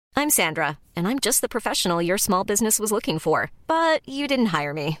I'm Sandra, and I'm just the professional your small business was looking for. But you didn't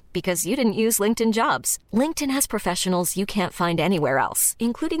hire me because you didn't use LinkedIn Jobs. LinkedIn has professionals you can't find anywhere else,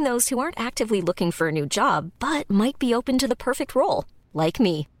 including those who aren't actively looking for a new job, but might be open to the perfect role, like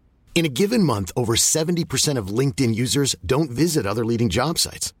me. In a given month, over 70% of LinkedIn users don't visit other leading job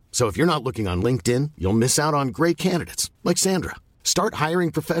sites. So if you're not looking on LinkedIn, you'll miss out on great candidates like Sandra. Start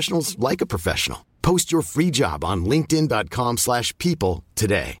hiring professionals like a professional. Post your free job on linkedin.com/people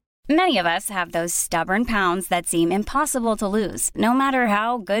today. Many of us have those stubborn pounds that seem impossible to lose, no matter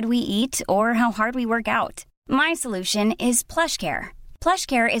how good we eat or how hard we work out. My solution is PlushCare.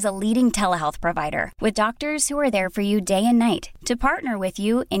 PlushCare is a leading telehealth provider with doctors who are there for you day and night to partner with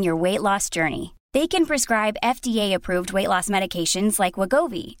you in your weight loss journey. They can prescribe FDA-approved weight loss medications like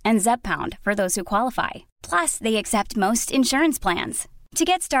Wegovy and Zepbound for those who qualify. Plus, they accept most insurance plans. To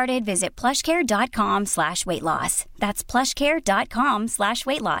get started, visit plushcare.com/weightloss. That's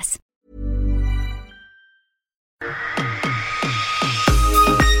plushcare.com/weightloss.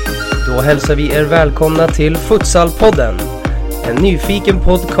 Då hälsar vi er välkomna till Futsalpodden. En nyfiken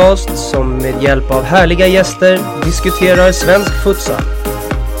podcast som med hjälp av härliga gäster diskuterar svensk futsal.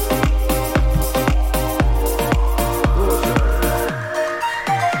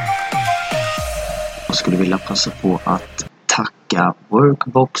 Jag skulle vilja passa på att tacka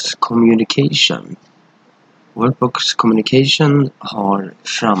Workbox Communication. Workbox Communication har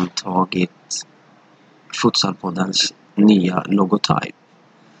framtagit Futsalpoddens nya logotyp.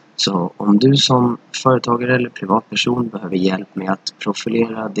 Så om du som företagare eller privatperson behöver hjälp med att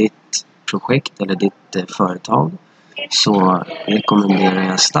profilera ditt projekt eller ditt företag, så rekommenderar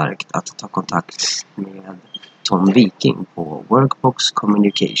jag starkt att ta kontakt med Tom Viking på Workbox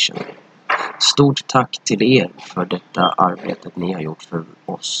Communication. Stort tack till er för detta arbetet ni har gjort för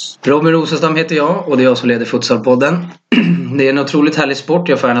oss. Robin Rosenstam heter jag och det är jag som leder Futsalpodden. Det är en otroligt härlig sport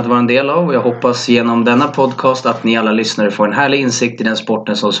jag får gärna att vara en del av, och jag hoppas genom denna podcast att ni alla lyssnare får en härlig insikt i den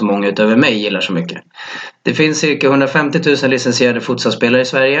sporten som så många utöver mig gillar så mycket. Det finns cirka 150 000 licensierade futsalspelare i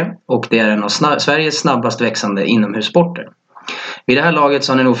Sverige, och det är en av Sveriges snabbast växande inomhussporter. Vid det här laget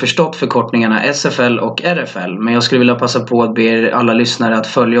så har ni nog förstått förkortningarna SFL och RFL, men jag skulle vilja passa på att be alla lyssnare att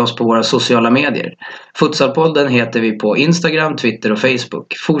följa oss på våra sociala medier. Futsalpodden heter vi på Instagram, Twitter och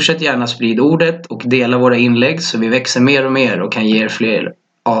Facebook. Fortsätt gärna sprida ordet och dela våra inlägg så vi växer mer och mer och kan ge er fler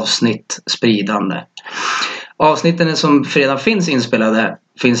avsnitt spridande. Avsnitten som redan finns inspelade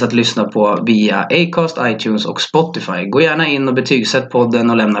finns att lyssna på via Acast, iTunes och Spotify. Gå gärna in och betygsätt podden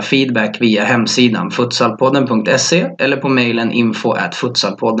och lämna feedback via hemsidan futsalpodden.se eller på mejlen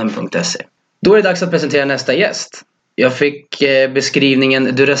info@futsalpodden.se. Då är det dags att presentera nästa gäst. Jag fick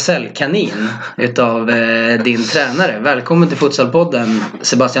beskrivningen Duracell-kanin utav din tränare. Välkommen till Futsalpodden,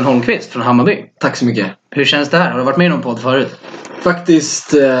 Sebastian Holmqvist från Hammarby. Tack så mycket. Hur känns det här? Har du varit med i någon podd förut?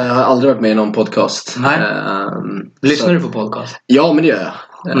 Faktiskt har jag aldrig varit med i någon podcast. Nej. Lyssnar du på podcast? Ja, men det gör jag.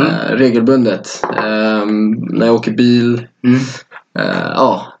 Regelbundet. När jag åker bil.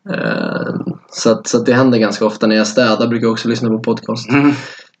 Så att det händer ganska ofta. När jag städar brukar jag också lyssna på podcast.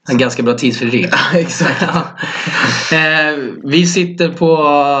 En ganska bra tidsfördriv. Exakt. Vi sitter på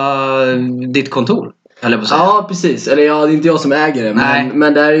ditt kontor. Ja, precis. Eller ja, det är inte jag som äger det.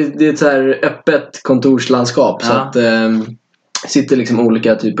 Men det är ett så här öppet kontorslandskap. Så att sitter liksom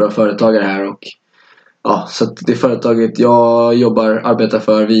olika typer av företagare här. Och ja, så att det företaget jag arbetar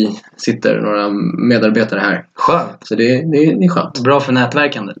för, vi sitter några medarbetare här. Skönt. Så det är skönt. Bra för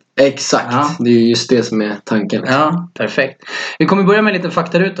nätverkandet. Exakt, ja. Det är just det som är tanken. Ja, perfekt. Vi kommer börja med en liten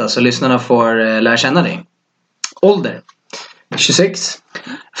faktaruta så lyssnarna får lära känna dig. Ålder? 26.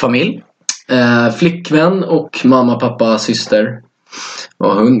 Familj? Flickvän och mamma, pappa, syster.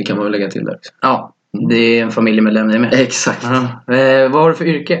 Och hund kan man väl lägga till där också. Ja, det är en familjemedlem det med. Exakt. Vad har du för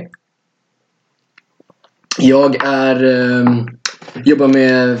yrke? Jag jobbar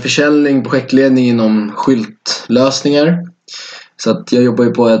med försäljning, projektledning inom skyltlösningar. Så att jag jobbar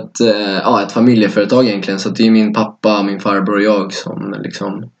ju på ett familjeföretag egentligen. Så att det är min pappa, min farbror och jag som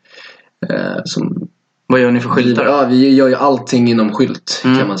liksom... Vad gör ni för skyltar? Ja, vi gör ju allting inom skylt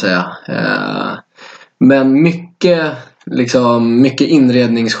kan man säga. Men mycket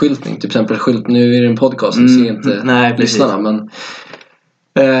inredningsskyltning. Till exempel skylt, nu är det en podcast så ser inte lyssnarna. Men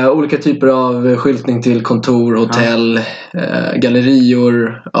olika typer av skyltning till kontor, hotell,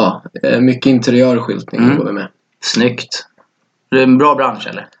 gallerior. Ja, mycket interiörskyltning går vi med. Snyggt. Det är en bra bransch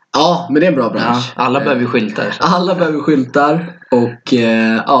eller? Ja, men det är en bra bransch. Ja, alla behöver skyltar. Alla behöver skyltar. Och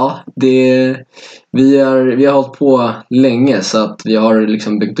vi har hållit på länge så att vi har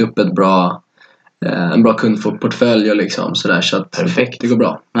liksom byggt upp en bra kundportfölj och liksom sådär, så att perfekt. Det går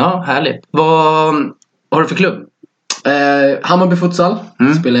bra. Ja, härligt. Vad har du för klubb? Hammarby Futsal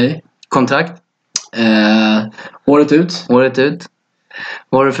spelar i. Kontrakt? Året ut.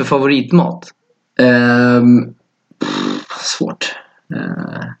 Vad har du för favoritmat? Svårt.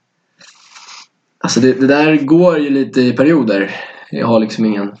 Alltså det där går ju lite i perioder. Jag har liksom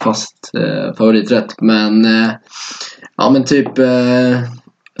ingen fast favoriträtt. Men men typ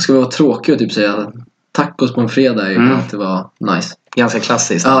jag ska vara tråkig och typ säga tacos på en fredag är ju alltid var nice. Ganska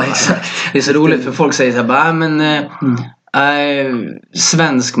klassiskt. Ja, exakt. Det är så roligt för folk säger så här,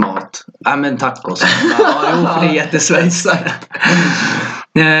 svensk mat. Men tacos. Det är jättesvenskt.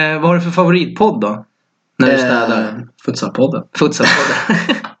 Vad har du för favoritpodd då? När du städar? Futsalpodden. Futsalpodden.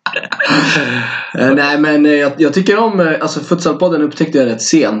 Nej, men jag tycker om, alltså Futsalpodden upptäckte jag rätt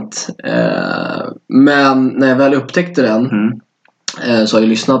sent. Men när jag väl upptäckte den så har jag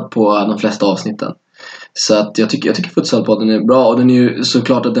lyssnat på de flesta avsnitten. Så att jag tycker Futsalpodden är bra. Och den är ju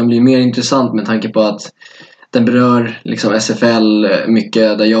såklart att den blir mer intressant med tanke på att den berör liksom SFL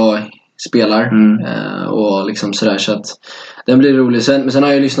mycket där jag spelar. Och liksom sådär, så att den blir rolig. Men sen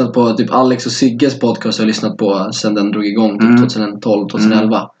har jag lyssnat på typ Alex och Sigges podcast. Jag har lyssnat på sen den drog igång typ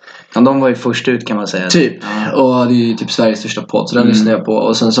 2012-2011. Ja, de var ju först ut kan man säga. Typ. Och det är ju typ Sveriges största podd. Så den lyssnar jag på.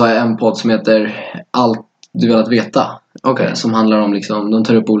 Och sen så har jag en podd som heter Allt du vill att veta. Som handlar om liksom, de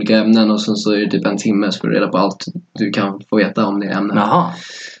tar upp olika ämnen. Och sen så är det typ en timme så får du reda på allt du kan få veta om det ämnet. Jaha.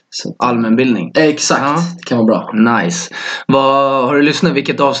 Så. Allmänbildning. Exakt, det kan vara bra. Nice. Har du lyssnat?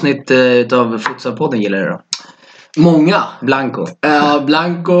 Vilket avsnitt av Futsalpodden gillar du då? Många. Blanco.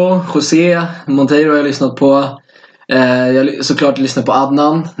 Blanco, José, Monteiro har jag lyssnat på. Jag såklart lyssnat på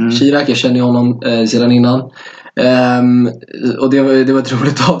Adnan Chirac, jag känner honom sedan innan. Och det var ett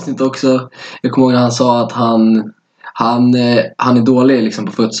roligt avsnitt också. Jag kommer ihåg när han sa att han är dålig liksom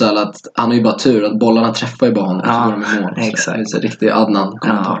på futsal, att han har ju bara tur att bollarna träffar ju bara honom så går de i mål. Exakt. Det är en riktig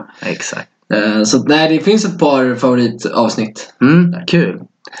Adnan-kommentar. Ja, exakt. Så nej, det finns ett par favoritavsnitt. Kul.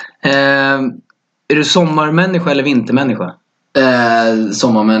 Är du sommarmänniska eller vintermänniska?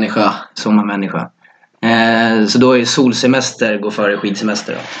 Sommarmänniska. Så då är solsemester går före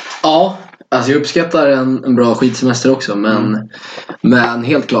skidsemester då? Ja, alltså jag uppskattar en bra skidsemester också. Men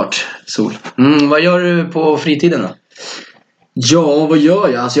helt klart sol. Vad gör du på fritiden då? Ja, vad gör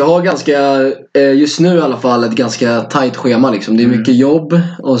jag? Alltså jag har ganska, just nu i alla fall, ett ganska tajt schema liksom. Det är mycket jobb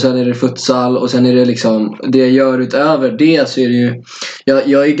och sen är det futsal och sen är det liksom, det jag gör utöver det så är det ju,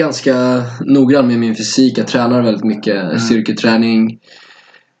 jag är ganska noggrann med min fysik. Jag tränar väldigt mycket styrketräning,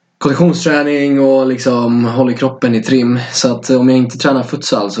 konditionsträning och liksom håller kroppen i trim. Så att om jag inte tränar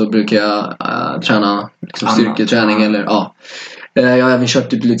futsal så brukar jag träna liksom styrketräning eller jag har även kört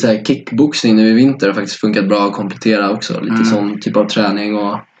typ lite så här kickboxning nu i vinter och faktiskt funkat bra att komplettera också. Lite sån typ av träning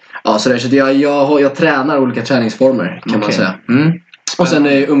och sådär. Så jag tränar olika träningsformer kan man säga. Och sen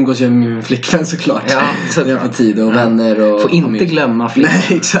umgås jag med min flickvän såklart. Ja, så jag får tid och vänner och får inte glömma flickvän.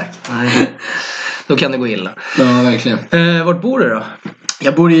 Nej, exakt. Nej. Då kan det gå illa. Ja, verkligen. Vart bor du då?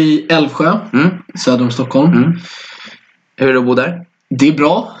 Jag bor i Älvsjö, söder om Stockholm. Hur är det att bo där? Det är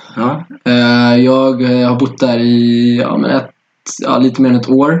bra. Ja. Jag har bott där i lite mer än ett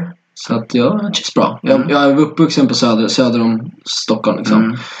år. Så att det känns bra. Jag är uppvuxen på söder om Stockholm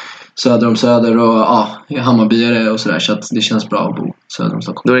liksom. Söder om Söder och Hammarbyare och sådär. Så att det känns bra att bo söder om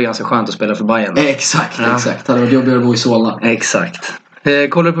Stockholm. Då är det ganska skönt att spela för Bayern. Exakt. Det hade varit jobbigare att bo i Solna. Exakt.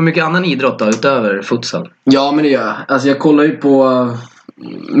 Kollar du på mycket annan idrott då, utöver futsal? Ja, men det gör jag. Alltså jag kollar ju på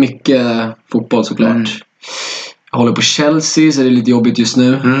mycket fotboll såklart. Jag håller på Chelsea så det är lite jobbigt just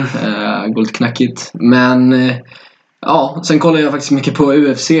nu. Går lite knackigt. Men sen kollar jag faktiskt mycket på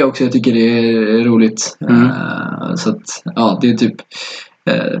UFC också. Jag tycker det är roligt. Så att det är typ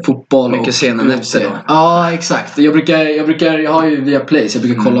fotboll mycket och scenen UFC. Efter då. Ja, exakt. Jag har ju via Play så jag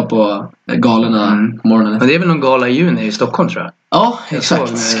brukar kolla på galorna morgonen. Men det är väl någon gala i juni i Stockholm tror jag. Ja,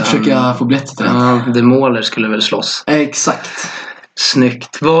 exakt. Ska försöka få biljetter till den. The Mauler skulle väl slåss. Exakt.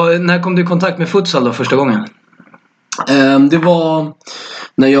 Snyggt. När kom du i kontakt med futsal då första gången? Det var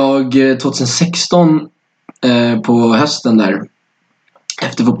när jag 2016 på hösten där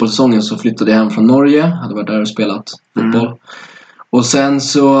efter fotbollssäsongen så flyttade jag hem från Norge. Hade varit där och spelat fotboll. Och sen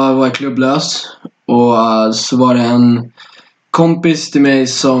så var jag klubblös. Och så var det en kompis till mig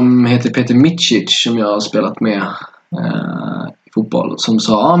som heter Peter Micic som jag har spelat med i fotboll. Som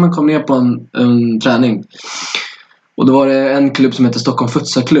sa, men kom ner på en träning. Och då var det en klubb som heter Stockholm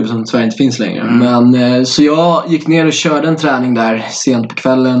Futsalklubb som tyvärr inte finns längre. Men så jag gick ner och körde en träning där sent på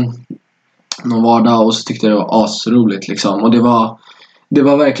kvällen. Någon vardag och så tyckte jag det var asroligt liksom. Och det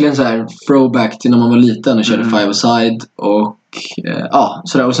var verkligen så här throwback till när man var liten och körde five-a-side och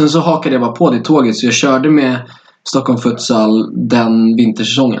sådär. Och sen så hakade jag bara på det tåget så jag körde med Stockholm Futsal den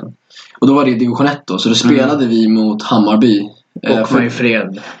vintersäsongen. Och då var det division 1 då. Så då spelade vi mot Hammarby. Och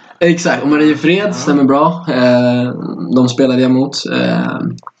Mariefred. Exakt, och Mariefred stämmer bra. De spelade jag mot.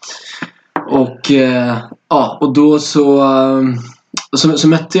 Och då så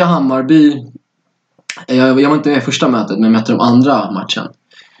mötte jag Hammarby. Jag var inte med i första mötet, men jag mötte de andra matchen.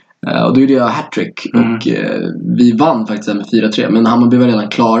 Och då gjorde jag hattrick. Och vi vann faktiskt med 4-3. Men Hammarby var redan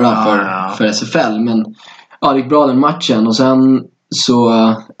klara för SFL. Men det gick bra den matchen. Och sen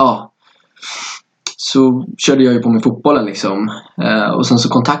så körde jag ju på med fotbollen liksom. Och sen så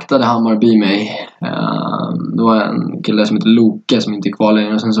kontaktade Hammarby mig. Det var en kille som heter Loke som inte är kvar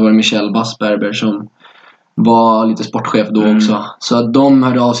längre. Och sen så var det Michel Bassberber som var lite sportchef då också. Så att de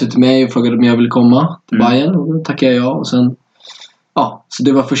hörde av sig till mig och frågade om jag ville komma till Bayern. Och då tackade jag. Och sen, så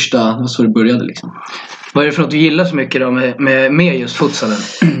det var så det började liksom. Vad är det för något du gillar så mycket då med just futsalen?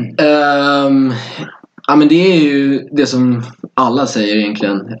 Men det är ju det som alla säger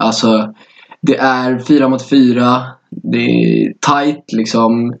egentligen. Alltså, det är 4 mot 4. Det är tight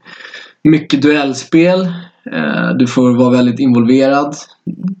liksom. Mycket duellspel. Du får vara väldigt involverad.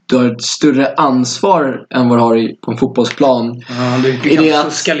 Du har ett större ansvar än vad du har på en fotbollsplan. Du kan inte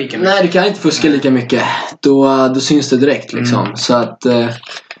fuska lika mycket. Nej, du kan inte fuska lika mycket. Då syns det direkt liksom. Så att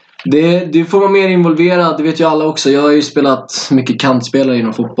du får vara mer involverad. Det vet ju alla också. Jag har ju spelat mycket kantspelare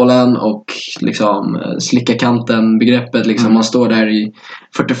inom fotbollen. Och liksom slicka kanten begreppet liksom. Man står där i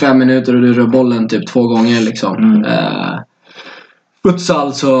 45 minuter och du rör bollen typ 2 gånger liksom.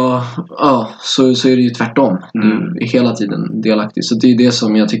 Futsal så är det ju tvärtom. Du är hela tiden delaktig. Så det är det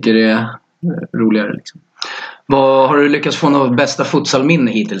som jag tycker är roligare liksom. Vad har du lyckats få något bästa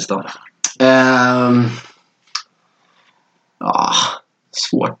futsalminne hittills då?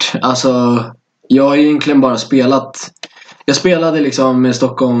 Svårt. Alltså, jag har egentligen bara spelat. Jag spelade liksom med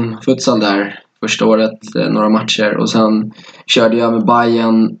Stockholm futsal där första året, några matcher. Och sen körde jag med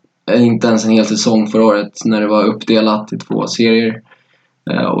Bayern inte ens en hel säsong förra året när det var uppdelat i 2 serier.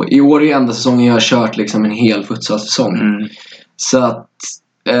 Och i år är enda säsongen jag har kört liksom en hel futsalsäsong. Så att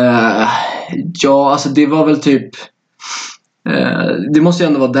alltså det var väl typ det måste ju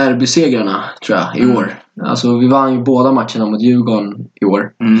ändå vara derbysegrarna tror jag i år. Alltså vi vann ju båda matcherna mot Djurgården i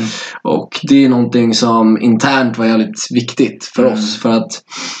år. Och det är någonting som internt var jävligt viktigt för oss. För att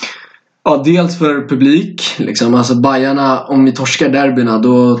dels för publik liksom. Alltså Bajarna, om vi torskar derbyna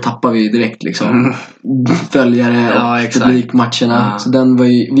då tappar vi direkt liksom följare och publikmatcherna. Så den var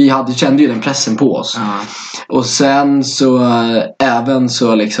ju, kände ju den pressen på oss. Och sen så även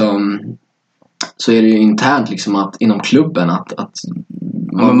så liksom så är det ju internt liksom att inom klubben att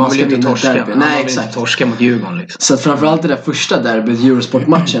man vill inte torska. Nej, exakt. Torska mot Djurgården liksom. Så att framförallt det där första derbyt,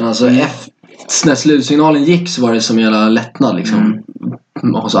 Eurosport-matchen, alltså när slutsignalen gick så var det som en jävla lättnad liksom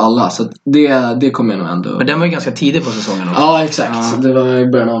hos alla. Så att det kommer jag nog ändå. Men den var ju ganska tidig på säsongen också. Ja, exakt. Det var i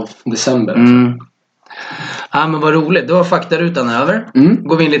början av december. Ja, men vad roligt. Då var faktarutan över.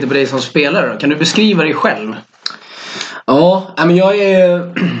 Går vi in lite på dig som spelare då. Kan du beskriva dig själv? Ja, men jag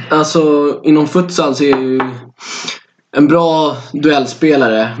är alltså inom futsal så är jag ju en bra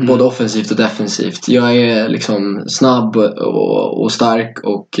duellspelare, både offensivt och defensivt. Jag är liksom snabb och stark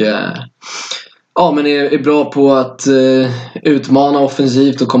och men är bra på att utmana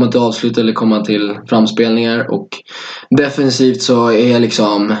offensivt och komma till avslut eller komma till framspelningar. Och defensivt så är jag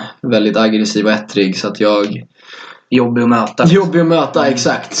liksom väldigt aggressiv och ettrig, så att jag jobbig att möta.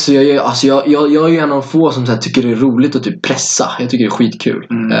 Exakt. Så jag är ju en av få som så här, tycker det är roligt att typ pressa. Jag tycker det är skitkul.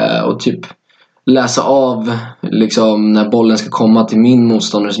 Och typ läsa av liksom när bollen ska komma till min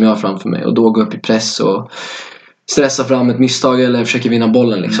motståndare som jag har framför mig. Och då gå upp i press och stressa fram ett misstag eller försöka vinna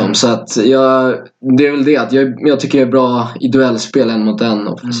bollen liksom. Så att det är väl det att jag tycker jag är bra i duellspel en mot en,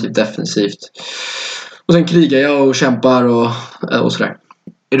 offensivt, defensivt. Och sen krigar jag och kämpar och sådär.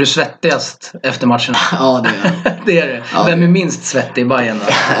 Är du svettigast efter matchen? Ja, det är jag. Det är det. Ja. Vem är minst svettig i Bayern då?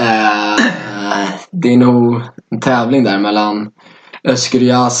 Det är nog en tävling där mellan Özgür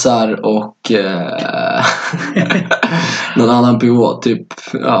Yazar och någon annan pivot typ.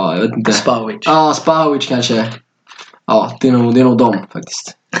 Ja, jag vet inte. Spawic. Ja, Spawic kanske. Ja, det är nog dem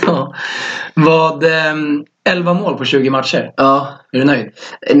faktiskt. Ja. Vad 11 mål på 20 matcher. Ja. Är du nöjd?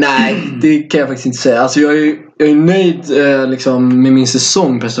 Nej, det kan jag faktiskt inte säga. Alltså jag är nöjd liksom med min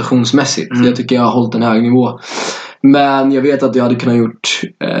säsong prestationsmässigt. Jag tycker jag har hållit en hög nivå. Men jag vet att jag hade kunnat gjort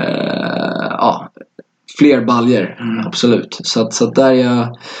fler baljer. Absolut. Så att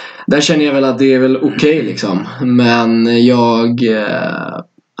där känner jag väl att det är väl okej liksom. Men jag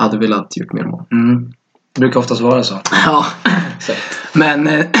hade velat gjort mer mål. Det brukar oftast vara så. Ja. Men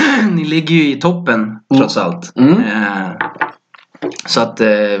ni ligger ju i toppen trots allt. Så att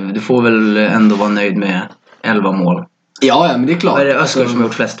du får väl ändå vara nöjd med 11 mål. Ja, men det är klart. Vad är det Özgür som har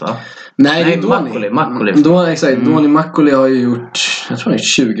gjort flest, va? Nej, det är Macaulay. Då, exakt. Donny Macaulay har ju gjort, jag tror han är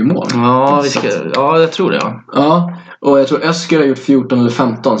 20 mål. Ja, jag tror det. Ja, och jag tror Ösker har gjort 14 eller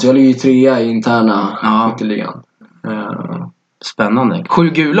 15. Så jag ligger ju 3 i interna skytteligan. Spännande. 7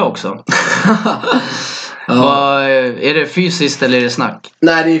 gula också. Är det fysiskt eller är det snack?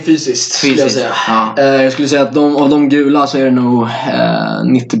 Nej, det är fysiskt. Skulle jag säga. Ja. Jag skulle säga att av de gula så är det nog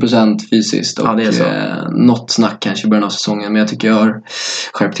 90% fysiskt. Och det är så. Något snack kanske i början av säsongen. Men jag tycker jag har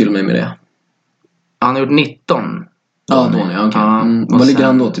skärpt till mig med det. Han har gjort 19. Ja, Donny. Okay. Vad ligger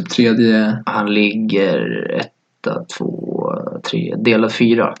han då? Typ tredje? Han ligger 1, 2, 3. Delad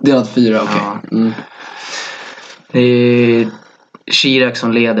 4. Delad 4, okej. Okay. Det är Chirac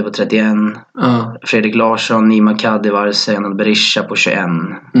som leder på 31. Fredrik Larsson, Nima Kadivar, Senad Berisha på 21.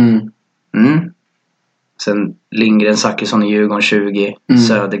 Sen Lindgren, Zachrisson i Djurgården 20.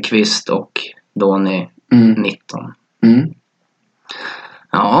 Söderqvist och Donny 19.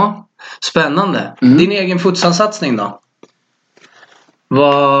 Ja, spännande. Din egen futsalsatsning då?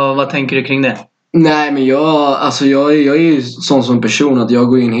 Vad tänker du kring det? Nej, men jag är ju sån som person att jag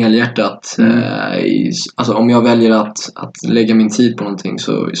går in helhjärtat. Alltså om jag väljer att lägga min tid på någonting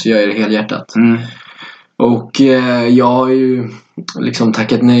så gör jag det helhjärtat. Och jag har ju liksom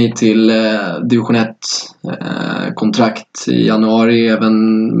tackat nej till division 1 kontrakt i januari.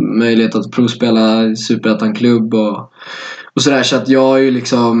 Även möjlighet att provspela i Superettan-klubb och sådär. Så att jag är ju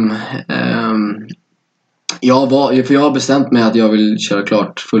liksom... Jag har bestämt mig att jag vill köra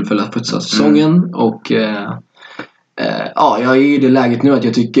klart fullfölja futsal-säsongen. Och jag är i det läget nu att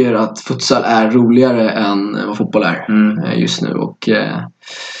jag tycker att futsal är roligare än vad fotboll är just nu. Och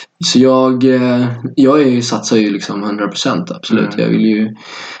så jag satsar ju liksom 100%, absolut. Jag vill ju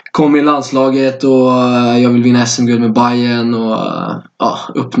komma i landslaget och jag vill vinna SM-guld med Bayern och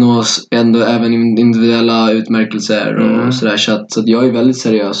uppnå ändå även individuella utmärkelser och sådär. Så att jag är väldigt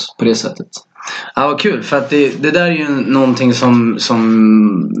seriös på det sättet. Ja, vad kul, för att det där är ju någonting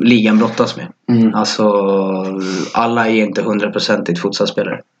som ligan brottas med. Alltså, alla är inte 100%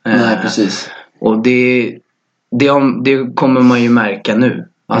 fotbollsspelare. Nej, precis. Och det kommer man ju märka nu.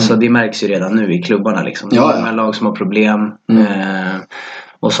 Alltså det märks ju redan nu i klubbarna liksom. Det är många lag som har problem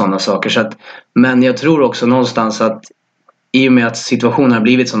och sådana saker. Så att, men jag tror också någonstans att i och med att situationen har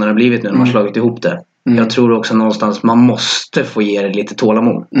blivit som den har blivit nu när man har slagit ihop det. Jag tror också någonstans man måste få ge det lite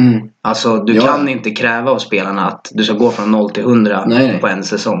tålamod. Alltså du kan inte kräva av spelarna att du ska gå från 0 till 100 på en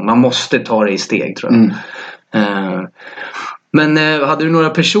säsong. Man måste ta det i steg, tror jag. Men hade du några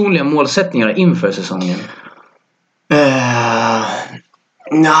personliga målsättningar inför säsongen?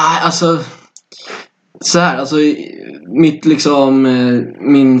 Nej, alltså så här, alltså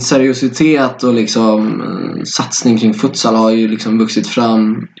min seriositet och liksom satsning kring futsal har ju liksom vuxit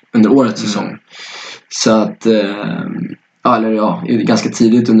fram under årets säsong. Så att ganska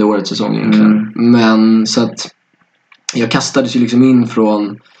tidigt under årets säsong egentligen. Men så att jag kastades ju liksom in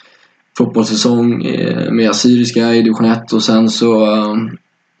från fotbollssäsong med Assyriska i division 1 och sen så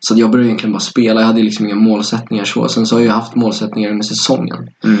jag började egentligen bara spela. Jag hade liksom inga målsättningar så. Sen så har jag haft målsättningar under säsongen.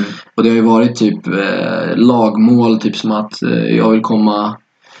 Och det har ju varit typ lagmål, typ som att jag vill komma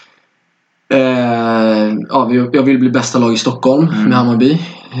jag vill bli bästa lag i Stockholm med Hammarby.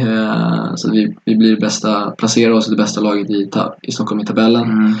 Så vi blir bästa, placerar oss i det bästa laget i Stockholm i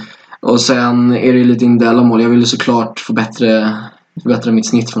tabellen. Och sen är det lite individuella mål. Jag ville såklart förbättra mitt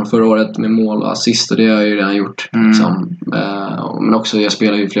snitt från förra året med mål och assist, och det har jag ju redan gjort liksom. Men också jag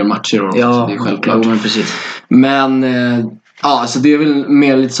spelar ju fler matcher och så det är självklart. Men precis. Men så det är väl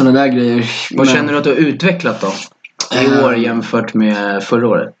mer lite sådana där grejer. Vad känner du att du har utvecklat då i år jämfört med förra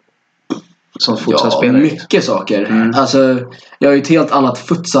året? Som futsalspelare? Ja, mycket saker. Alltså, jag har ju ett helt annat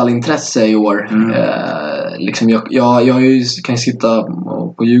futsalintresse i år. Liksom jag kan sitta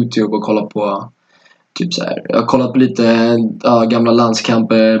på YouTube och kolla på typ så här. Jag har kollat på lite gamla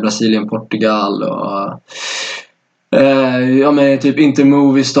landskamper, Brasilien, Portugal och men typ inte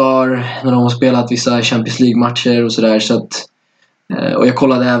Movistar när de har spelat vissa Champions League-matcher och sådär. Så att, och jag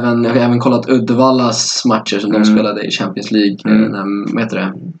har även kollat Uddevallas matcher som de spelade i Champions League. Vad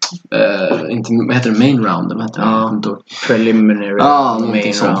heter det? Main round? Preliminary.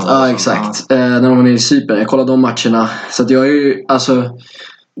 Någonting sånt. Exakt. När de var nere i Cypern. Jag kollade de matcherna. Så att jag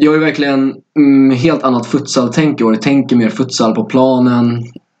är verkligen helt annat futsal-tänk i år. Jag tänker mer futsal på planen.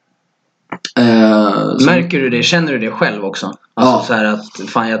 Märker du det? Känner du det själv också? Alltså så här att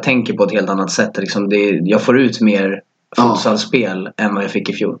jag tänker på ett helt annat sätt liksom. Jag får ut mer futsalspel än vad jag fick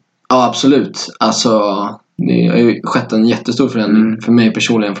i fjol. Ja, absolut. Alltså det har ju skett en jättestor förändring för mig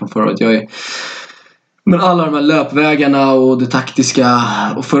personligen från förra året. Men alla de här löpvägarna och det taktiska.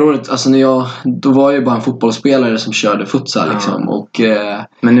 Och förra året, alltså då var jag ju bara en fotbollsspelare som körde futsal liksom. Och,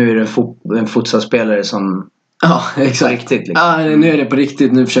 men nu är det en futsalspelare som... Ja, exakt. Riktigt, liksom. Ja, nu är det på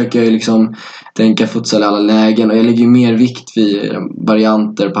riktigt. Nu försöker jag liksom tänka futsal i alla lägen. Och jag lägger mer vikt vid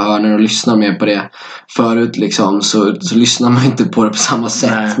varianter på hörnor och lyssnar mer på det. Förut liksom så lyssnar man inte på det på samma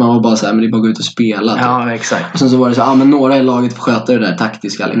sätt. Nej. Man var bara så här, men det är bara att gå ut och spela. Typ. Ja, exakt. Och sen så var det så men några i laget får sköta det där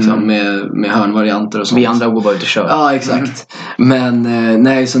taktiska liksom, med hörnvarianter och sånt. Vi andra går bara ut och kör. Ja, exakt. Men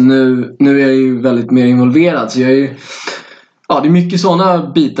nej, så nu är jag ju väldigt mer involverad. Så jag är ju... Ja, det är mycket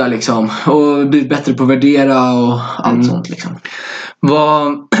sådana bitar liksom. Och bli bättre på att värdera och allt sånt liksom.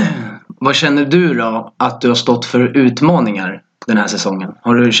 Vad känner du då att du har stått för utmaningar den här säsongen?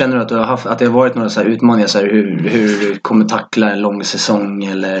 Känner du att det har varit några så här utmaningar så här, hur du kommer tackla en lång säsong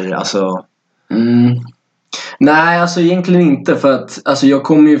eller alltså? Nej, alltså egentligen inte, för att alltså jag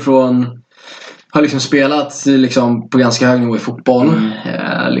kommer ju har liksom spelat liksom på ganska hög nivå i fotboll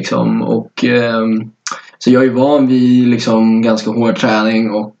liksom, och så jag är van vid liksom ganska hård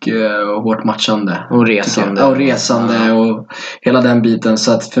träning och hårt matchande. Och resande. Och resande och hela den biten.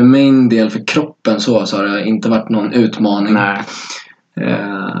 Så att för min del, för kroppen så har det inte varit någon utmaning. Nej.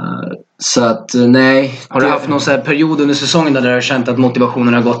 Så att nej. Har du haft någon så här period under säsongen där du har känt att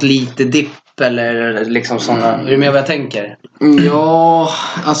motivationen har gått lite dipp? Eller liksom sådana... Är du med vad jag tänker? Ja,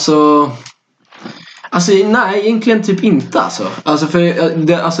 alltså nej, egentligen typ inte alltså. Alltså för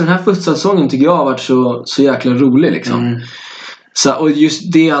den här futsalsäsongen tycker jag har varit så jäkla rolig liksom. Så, och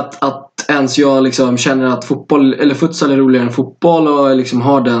just det att ens jag liksom känner att fotboll eller futsal är roligare än fotboll och liksom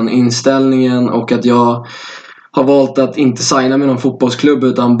har den inställningen, och att jag har valt att inte signa med någon fotbollsklubb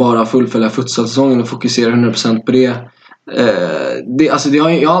utan bara fullfölja futsalsäsongen och fokusera 100% på det. Jag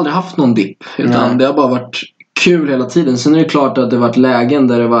har aldrig haft någon dipp, utan det har bara varit kul hela tiden. Sen är det klart att det har varit lägen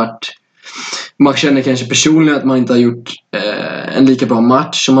där det varit, man känner kanske personligen att man inte har gjort en lika bra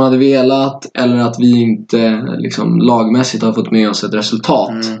match som man hade velat, eller att vi inte liksom lagmässigt har fått med oss ett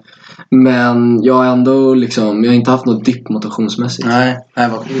resultat. Men jag har ändå liksom, jag har inte haft något dipp motivationsmässigt. Nej, det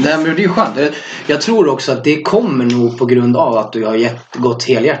är ju skönt. Jag tror också att det kommer nog på grund av att du har gått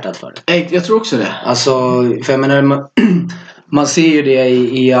helhjärtat för det. Jag tror också det. Alltså, för jag menar, man ser ju det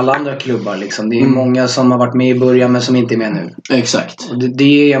i alla andra klubbar liksom. Det är många som har varit med i början men som inte är med nu. Exakt. Och det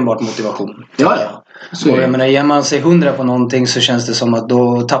är enbart motivation. Ja. Så jag menar, ger man sig 100 på någonting så känns det som att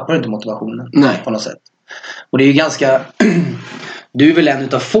då tappar du inte motivationen. Nej. På något sätt. Och det är ju ganska... Du är väl en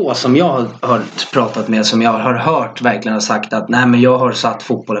utav få som jag har pratat med, som jag har hört verkligen har sagt att nej, men jag har satt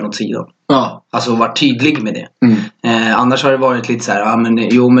fotbollen åt sidan. Ja. Alltså varit tydlig med det. Annars har det varit lite så här,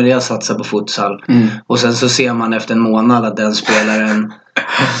 men jag satsar på futsal. Och sen så ser man efter en månad att den spelaren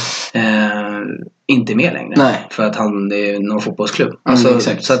inte är med längre. Nej. För att han är någon fotbollsklubb. Alltså,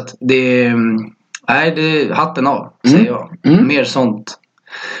 så att det är hatten av, säger jag. Mer sånt.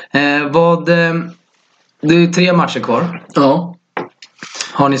 Det är 3 matcher kvar. Ja.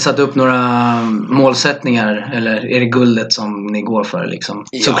 Har ni satt upp några målsättningar, eller är det guldet som ni går för liksom?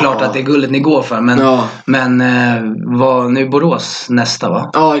 Ja. Såklart att det är guldet ni går för, men nu är Borås nästa, va?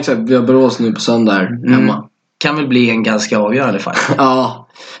 Ja, exakt. Vi har Borås nu på söndag hemma. Kan väl bli en ganska avgörande fight. Ja,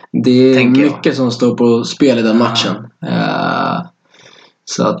 det är mycket som står på spel i den matchen.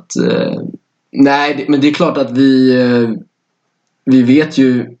 Så att nej, men det är klart att vi vet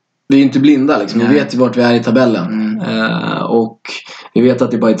ju, vi är inte blinda liksom. Vi vet ju vart vi är i tabellen. Och vi vet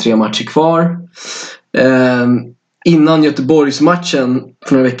att det bara är 3 matcher kvar. Innan Göteborgsmatchen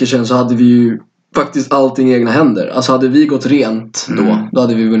för några veckor sedan så hade vi ju faktiskt allting i egna händer. Alltså hade vi gått rent då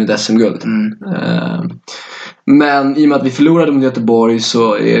hade vi vunnit SM-guld. Men i och med att vi förlorade mot Göteborg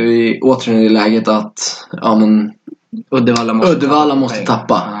så är vi återigen i läget att Uddevalla måste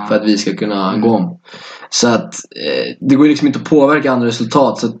tappa för att vi ska kunna gå om. Så att det går liksom inte att påverka andra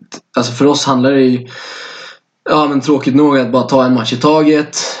resultat. Så att, alltså för oss handlar det ju tråkigt nog att bara ta en match i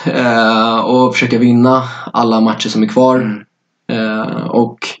taget och försöka vinna alla matcher som är kvar.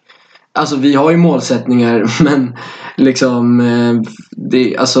 Och alltså vi har ju målsättningar, men liksom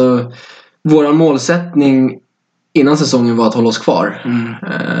våran målsättning innan säsongen var att hålla oss kvar.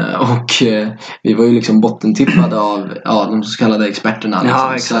 Och vi var ju liksom bottentippade av de så kallade experterna liksom.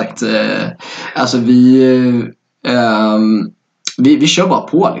 Ja, exakt. Så att alltså vi kör bara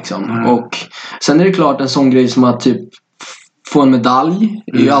på liksom. Och sen är det klart en sån grej som att typ få en medalj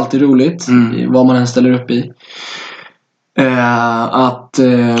är ju alltid roligt vad man än ställer upp i. Att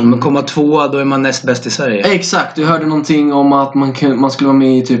man komma tvåa, då är man näst bäst i Sverige. Exakt, du hörde någonting om att man skulle vara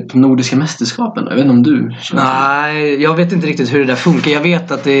med i typ Nordiska mästerskapen. Jag vet inte om du känner. Nej, jag vet inte riktigt hur det där funkar. Jag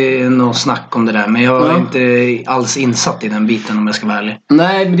vet att det är något snack om det där, men jag är inte alls insatt i den biten om jag ska vara ärlig.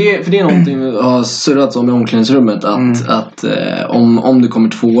 Nej, men det är någonting vi har surrat om i omklädningsrummet att om du kommer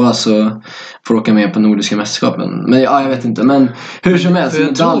tvåa så får du åka med på Nordiska mästerskapen. Men jag vet inte, men hur som helst.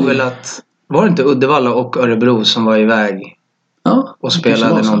 Jag tror väl att var det inte Uddevalla och Örebro som var iväg och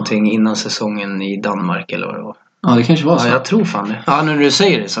spelade någonting innan säsongen i Danmark eller vad det var? Ja, det kanske var så. Ja, jag tror fan det. Ja, nu när du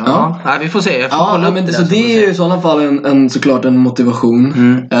säger det så. Ja, vi får se. Jag får kolla men så det är ju i sådana fall såklart en motivation.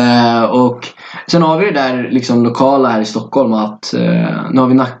 Och sen har vi det där liksom lokala här i Stockholm att nu har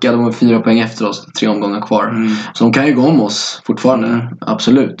vi Nacka, de har 4 poäng efter oss, 3 omgångar kvar. Så de kan ju gå om oss fortfarande,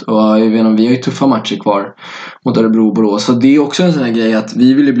 absolut. Och jag vet inte, vi har ju tuffa matcher kvar mot Örebro och Borås. Så det är också en sån här grej att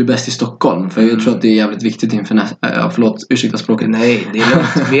vi vill ju bli bäst i Stockholm. För jag tror att det är jävligt viktigt inför ursäkta språket. Nej, det är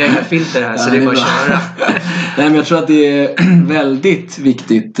lugnt. Vi har inga filter här så det är bara att köra. Nej, men jag tror att det är väldigt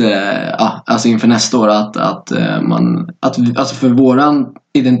viktigt alltså inför nästa år att alltså för våran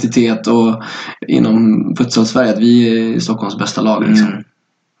identitet och inom futsal Sverige att vi är Stockholms bästa lag liksom.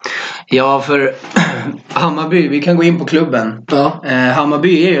 Ja, för Hammarby, vi kan gå in på klubben.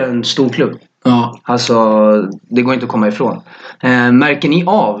 Hammarby är ju en stor klubb. Alltså, det går inte att komma ifrån. Märker ni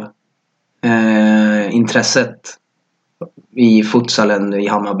av intresset i futsalen i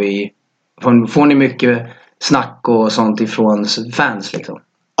Hammarby? Får ni mycket snack och sånt ifrån fans liksom?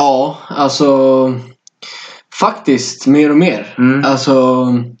 Ja, alltså faktiskt mer och mer. Alltså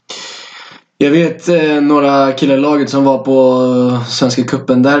jag vet några killar i laget som var på Svenska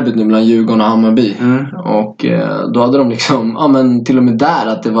cupen derbyt nu mellan Djurgården och Hammarby. Och då hade de liksom, men till och med där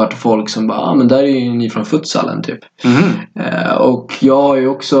att det var folk som bara, men där är ju ni från futsalen typ. Och jag har ju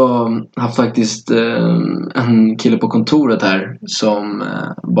också haft faktiskt en kille på kontoret här som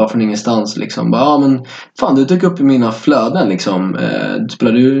bara från ingenstans liksom bara, men fan du dök upp i mina flöden liksom.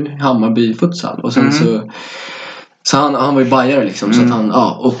 Spelar du Hammarby futsal? Och sen så han var ju bajare liksom så att han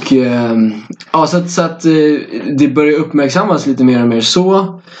så att det börjar uppmärksammas lite mer och mer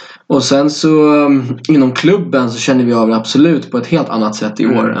så. Och sen så inom klubben så känner vi av det absolut på ett helt annat sätt i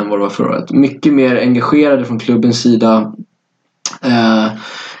år än vad det var förra året. Mycket mer engagerade från klubbens sida.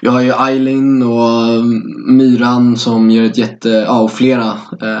 Jag har ju Eileen och Myran som gör ett och flera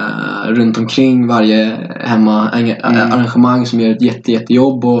runt omkring varje arrangemang som gör ett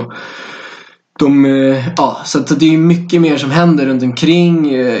jättejobb och så att det är mycket mer som händer runt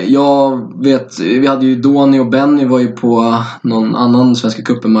omkring. Jag vet, vi hade ju Donny och Benny var ju på någon annan Svenska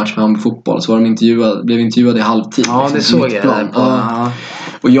cupen-match med Hammarby fotboll. Så var de blev intervjuade i halvtid. Ja, liksom, det såg jag där på.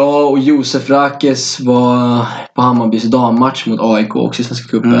 Och jag och Josef Rakes var på Hammarbys dammatch mot AIK också i Svenska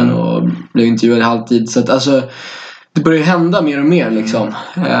cupen och blev intervjuade i halvtid. Så att alltså det börjar hända mer och mer liksom.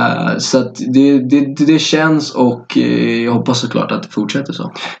 Så att det känns och jag hoppas såklart att det fortsätter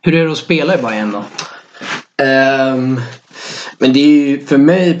så. Hur är det att spela i Bayern då? Men det är ju, för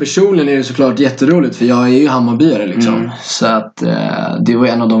mig personligen är det såklart jätteroligt för jag är ju Hammarbyare liksom. Så att det var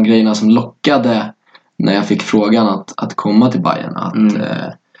en av de grejerna som lockade när jag fick frågan att komma till Bayern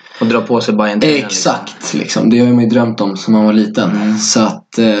och dra på sig Bayern. Exakt liksom. Det har jag ju drömt om som man var liten. Så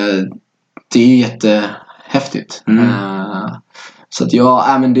att det är jättehäftigt. Så att jag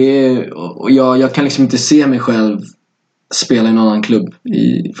kan liksom inte se mig själv spela i någon annan klubb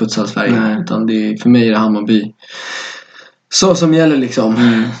i futsal Sverige. Utan för mig är det Hammarby så som gäller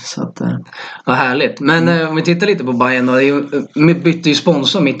liksom. Så att, vad härligt. Men om vi tittar lite på Bayern då, de bytte ju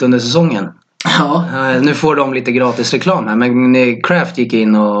sponsor mitt under säsongen. Nu får de lite gratis reklam här, men Kraft gick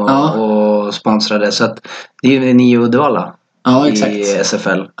in och sponsrade, så att det är ni i Uddevalla i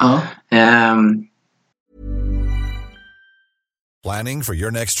SFL. Planning for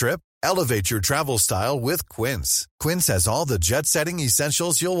your next trip? Elevate your travel style with Quince. Quince has all the jet-setting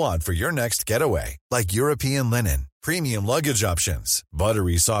essentials you'll want for your next getaway, like European linen, premium luggage options,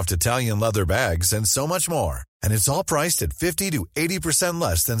 buttery soft Italian leather bags, and so much more. And it's all priced at 50 to 80%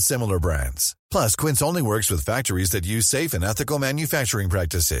 less than similar brands. Plus, Quince only works with factories that use safe and ethical manufacturing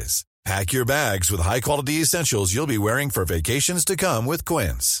practices. Pack your bags with high-quality essentials you'll be wearing for vacations to come with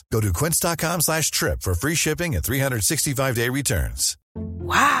Quince. Go to quince.com/trip for free shipping and 365-day returns.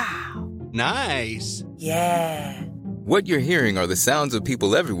 Wow! Nice! Yeah! What you're hearing are the sounds of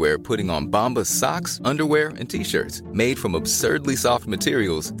people everywhere putting on Bombas socks, underwear, and T-shirts made from absurdly soft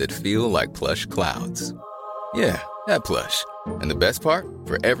materials that feel like plush clouds. Yeah, that plush. And the best part?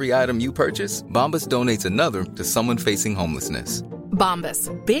 For every item you purchase, Bombas donates another to someone facing homelessness. Bombas.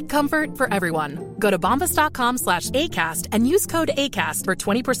 Big comfort for everyone. Go to bombas.com/ACAST and use code ACAST for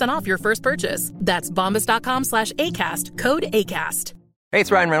 20% off your first purchase. That's bombas.com/ACAST. Code ACAST. Hey, it's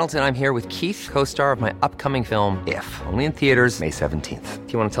Ryan Reynolds, and I'm here with Keith, co-star of my upcoming film, If, only in theaters May 17th.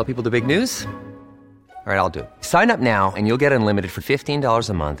 Do you want to tell people the big news? All right, I'll do it. Sign up now and you'll get unlimited for $15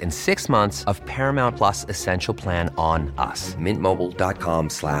 a month and 6 months of Paramount Plus Essential Plan on us.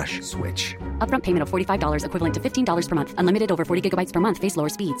 MintMobile.com/switch. Upfront payment of $45 equivalent to $15 per month. Unlimited over 40 gigabytes per month. Face lower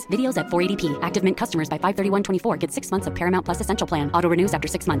speeds. Videos at 480p. Active Mint customers by 531.24 get 6 months of Paramount Plus Essential Plan. Auto renews after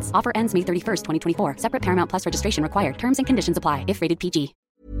 6 months. Offer ends May 31st, 2024. Separate Paramount Plus registration required. Terms and conditions apply if rated PG.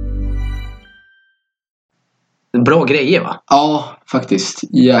 Bra grejer, va? Ja, faktiskt.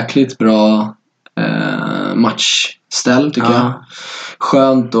 Jäkligt bra matchställ tycker jag.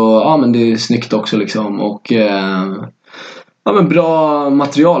 Skönt och men det är snyggt också liksom. Och men bra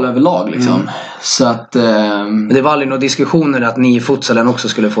material överlag liksom. Så att det var aldrig några diskussioner att ni i futsalen också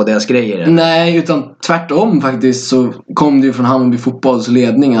skulle få deras grejer? Nej, utan tvärtom faktiskt så kom det ju från Hammarby fotbolls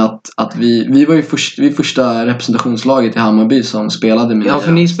ledning att vi var ju första representationslaget i Hammarby som spelade med. Ja,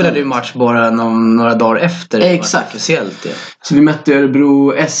 för ni spelade ju match bara några dagar efter. Exakt. Officiellt, ja. Så vi mötte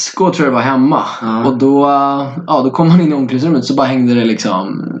Örebro SK tror jag var hemma. Och då kom man in i omklädningsrummet så bara hängde det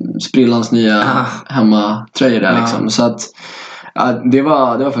liksom sprillans nya hemmatröjor där liksom. Så att det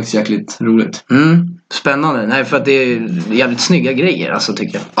var faktiskt jäkligt roligt. Spännande. Nej, för att det är jävligt snygga grejer alltså,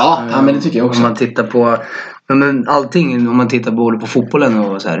 tycker jag. Ja, men det tycker jag också. Om man tittar på allting, om man tittar både på fotbollen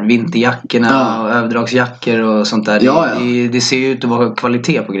och så här, vinterjackorna och överdragsjackor och sånt där. Det ser ju ut att vara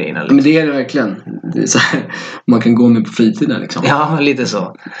kvalitet på grejerna. Liksom. Men det är det verkligen. Det är så här, man kan gå med på fritiden liksom. Ja, lite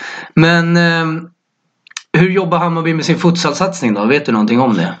så. Men hur jobbar Hammarby med sin futsalsatsning då? Vet du någonting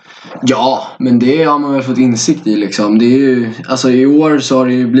om det? Ja, men det har man väl fått insikt i liksom. Det är ju, alltså i år så har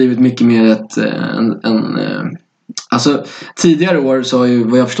det ju blivit mycket mer alltså tidigare år så har ju,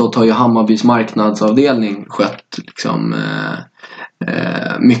 vad jag förstått, har ju Hammarbys marknadsavdelning skött liksom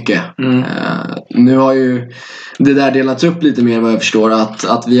mycket. Nu har ju det där delats upp lite mer, vad jag förstår,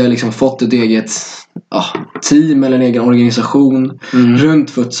 att vi har liksom fått ett eget team eller en egen organisation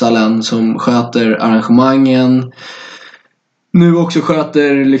runt futsalen som sköter arrangemangen. Nu också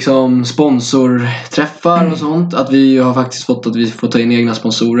sköter liksom sponsorträffar och sånt. Att vi har faktiskt fått att vi får ta in egna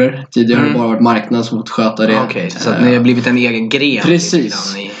sponsorer. Tidigare har det bara varit marknad som fått sköta det. Okej, så att ni har blivit en egen gren.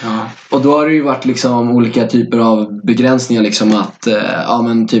 Precis. Och då har det ju varit liksom olika typer av begränsningar liksom att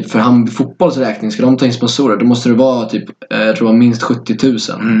men typ för Hammarby fotbolls räkning ska de ta in sponsorer. Då måste det vara typ jag tror minst 70 000.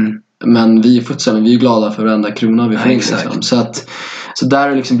 Men vi i futsalen, vi är glada för varenda krona vi får in liksom. Så där har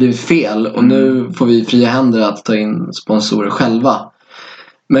det liksom blivit fel. Och nu får vi fria händer att ta in sponsorer själva.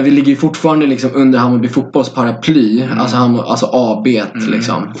 Men vi ligger ju fortfarande liksom under Hammarby fotbolls paraply. Alltså AB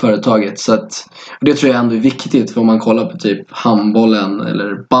liksom, företaget. Så att det tror jag ändå är viktigt. För om man kollar på typ handbollen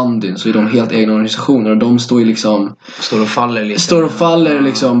eller bandyn så är de helt egna organisationer. Och de står ju liksom Står och faller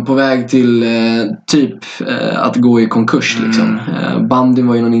liksom på väg till att gå i konkurs liksom. Bandyn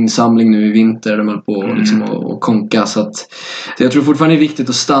var ju någon insamling nu i vinter. De höll på liksom och konka. Så jag tror fortfarande det är viktigt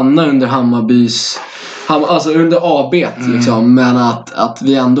att stanna under Hammarbys, alltså under AB liksom, men att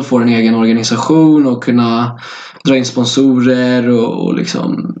vi ändå får en egen organisation och kunna dra in sponsorer och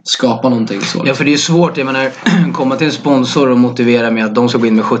liksom skapa någonting så. Ja, för det är ju svårt, jag menar, komma till en sponsor och motivera med att de ska gå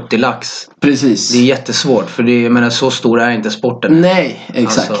in med 70 lax. Precis. Det är jättesvårt, för det, jag menar, så stor är inte sporten. Nej,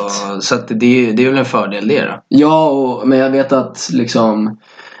 exakt. Alltså, så att det är väl en fördel det då. Ja, men jag vet att liksom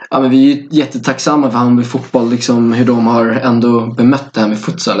men vi är jättetacksamma för Hammarby fotboll liksom, hur de har ändå bemött det här med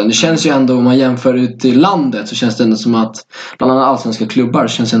futsalen. Det känns ju ändå, om man jämför ut i landet så känns det ändå som att bland annat allsvenska klubbar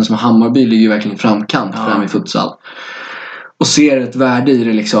känns det ändå som att Hammarby ligger verkligen i framkant för det här med futsal. Och ser ett värde i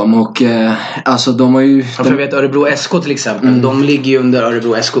det liksom. Och alltså de har ju... Jag vet Örebro SK till exempel. De ligger ju under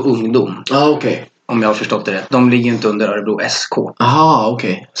Örebro SK ungdom. Okej. Om jag har förstått det rätt. De ligger ju inte under Örebro SK. Aha,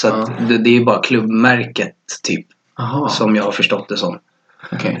 okej. Så att det är ju bara klubbmärket typ. Som jag har förstått det som.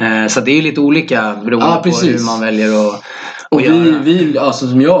 Okay. Så det är lite olika beroende på hur man väljer och vi alltså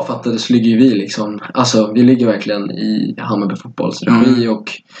som jag fattade så ligger vi liksom, alltså vi ligger verkligen i Hammarby fotbolls regi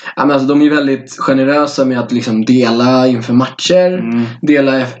och men alltså de är väldigt generösa med att liksom dela inför matcher,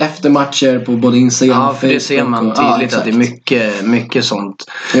 dela efter matcher på både Instagram och Facebook. Ja, för det ser man tydligt att det är mycket sånt.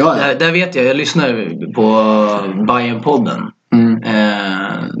 Ja. Där vet jag lyssnar på Bayern-podden.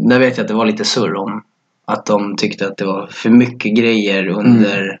 Där vet jag att det var lite surr om att de tyckte att det var för mycket grejer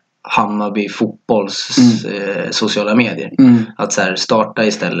under Hammarby fotbolls sociala medier. Att så här, starta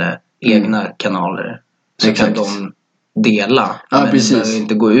istället egna kanaler. Så kan de dela. Men behöver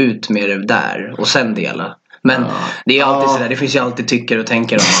inte gå ut med det där och sen dela. Men det är alltid sådär, det finns ju alltid tycker och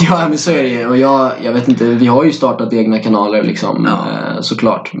tänker om. Ja, men så är det. Och jag vet inte, vi har ju startat egna kanaler liksom,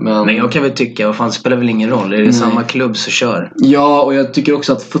 såklart. Men jag kan väl tycka, vad fan, spelar väl ingen roll. Är det samma klubb så kör. Ja, och jag tycker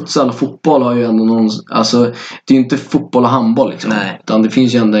också att futsal och fotboll har ju ändå någon, alltså det är ju inte fotboll och handboll liksom. Nej. Utan det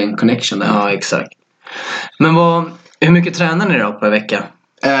finns ju ändå en connection där. Ja, exakt. Men hur mycket tränar ni då per vecka?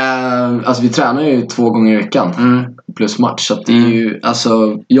 Alltså vi tränar ju 2 gånger i veckan plus match, så att det är ju,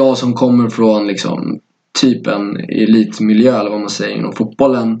 alltså jag som kommer från liksom typ en elitmiljö eller vad man säger inom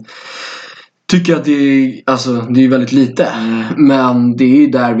fotbollen, tycker att det är väldigt lite, men det är ju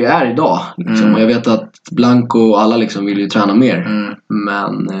där vi är idag liksom. Och jag vet att Blanco och alla liksom vill ju träna mer,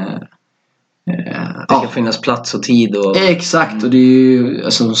 men det ska finnas plats och tid och... Exakt, och det är ju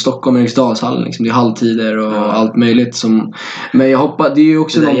alltså, Stockholm, Eriksdalshallen liksom, det är halvtider och allt möjligt som... Men jag hoppas, det är ju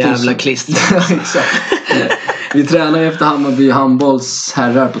också det någonting jävla klister. Exakt. Vi tränar efter Hammarby handbolls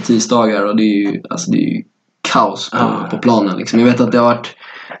herrar på tisdagar, och det är ju kaos på planen liksom. Jag vet att det har varit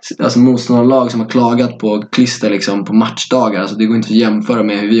motståndarlag som har klagat på klister liksom, på matchdagar. Alltså det går inte att jämföra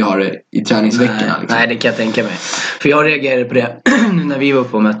med hur vi har det i träningsveckorna liksom. Nej, det kan jag tänka mig. För jag reagerade på det när vi var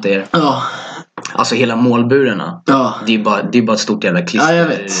uppe och mötte er. Alltså hela målburarna. Det är bara ett stort jävla klister. Jag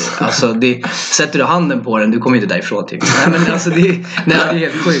vet. Alltså sätter du handen på den, du kommer inte därifrån typ. Nej, men alltså det är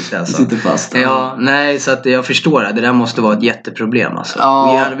helt sjukt alltså. Det sitter fast. Ja, nej, så att jag förstår det. Det där måste vara ett jätteproblem alltså.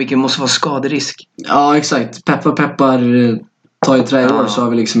 Vilken måste vara skaderisk. Ja, exakt. Peppar tar i 3 år så har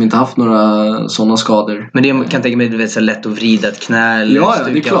vi liksom inte haft några sådana skador. Men det kan tänka mig det är så lätt att vrida ett knä eller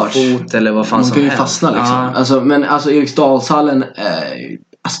stuka fot eller vad fan man som kan ju helst. Fastna liksom. Men Eriksdalshallen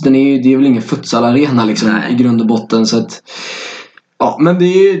alltså det är väl ingen futsalarena liksom i grund och botten, så att men det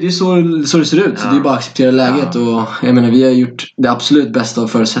är så det ser ut. Så det är bara att acceptera läget och jag menar, vi har gjort det absolut bästa av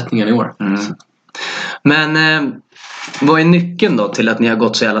förutsättningarna i år. Men vad är nyckeln då till att ni har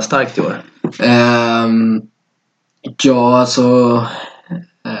gått så jävla starkt i år?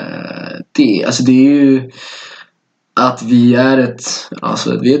 Det är ju att vi är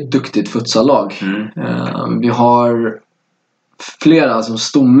ett duktigt futsallag. Vi har flera, som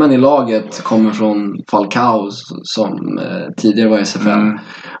stommen i laget kommer från Falcao som tidigare var i SFL.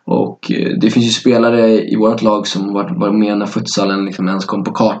 Och det finns ju spelare i vårt lag som var med när futsalen liksom ens kom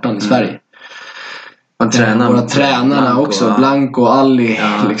på kartan i Sverige. Våra tränarna också, Blanco och Ali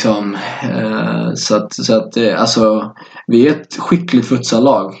liksom. Så att vi är ett skickligt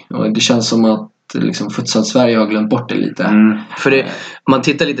futsallag, och det känns som att liksom futsal Sverige har glömt bort det lite. För det, man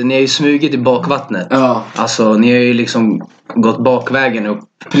tittar lite, ni har ju smugit i bakvattnet. Alltså ni har ju liksom gått bakvägen upp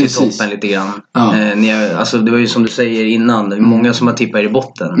till toppen lite grann. Ni har, alltså det var ju som du säger innan, det är många som har tippat i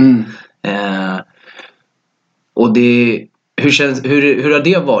botten. Och det, hur har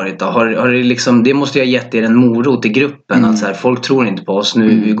det varit då? Har det liksom, det måste ju ha gett er en morot i gruppen att så här, folk tror inte på oss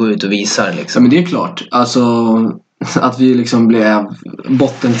nu, vi går ut och visar liksom. Ja, men det är klart. Alltså att vi liksom blev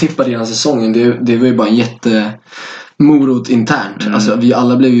bottentippade i den här säsongen, det var ju bara en jättemorot internt. Alltså vi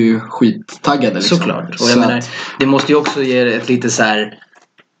alla blev ju skittaggade liksom. Såklart. Och jag menar, det måste ju också ge ett lite så här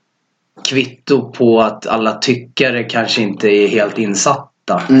kvitto på att alla tyckare kanske inte är helt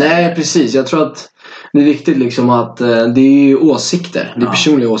insatta. Nej, precis. Jag tror att det är viktigt liksom att det är ju åsikter. Det är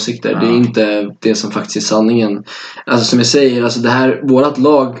personliga åsikter. Det är inte det som faktiskt är sanningen. Alltså som jag säger, alltså det här, vårat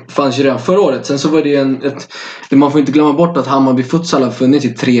lag fanns ju redan förra året. Sen så var det man får inte glömma bort att Hammarby futsal har funnits i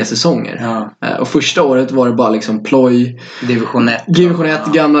 3 säsonger. Och första året var det bara liksom ploj, Division 1,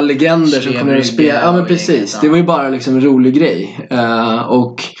 gamla legender som kunde spela. Ja, men precis. Det var ju bara liksom en rolig grej.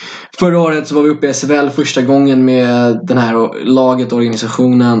 Och förra året så var vi uppe i SFL första gången med den här laget,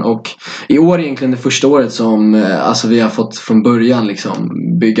 organisationen, och i år egentligen det första året som vi har fått från början liksom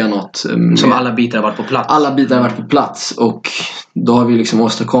bygga något som alla bitar har varit på plats. Alla bitar har varit på plats, och då har vi liksom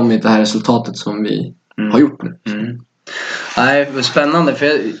åstadkommit det här resultatet som vi har gjort nu. Nej, spännande, för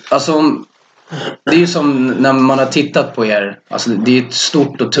det är ju som när man har tittat på er, alltså det är ett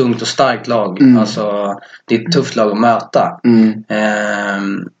stort och tungt och starkt lag. Alltså det är ett tufft lag att möta.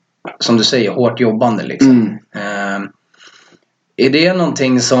 Som du säger, hårt jobbande liksom. Är det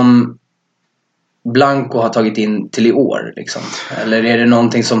någonting som Blanco har tagit in till i år liksom? Eller är det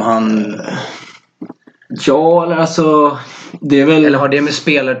någonting som han... Ja, eller alltså det är väl... Eller har det med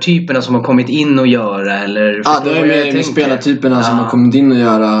spelartyperna som har kommit in att göra? Eller... Ja, det är med spelartyperna som har kommit in att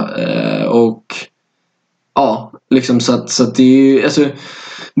göra. Och ja, liksom så att det är alltså,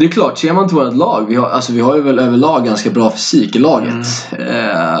 det är klart, ser man till vårt lag, vi har ju väl överlag ganska bra fysik i laget.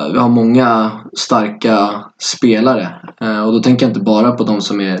 Vi har många starka spelare, och då tänker jag inte bara på de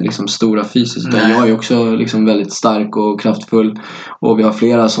som är liksom stora fysiskt, utan jag är också liksom väldigt stark och kraftfull, och vi har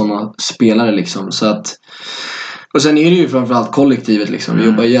flera sådana spelare liksom, så att Och sen är det ju framförallt kollektivet liksom. Vi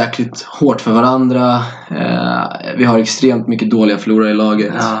jobbar jäkligt hårt för varandra. Vi har extremt mycket dåliga förlorare i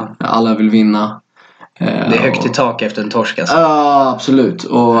laget. Alla vill vinna. Det är högt i tak efter en torsk alltså. Ja, absolut.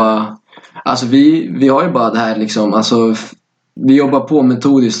 Och alltså vi har ju bara det här liksom, alltså vi jobbar på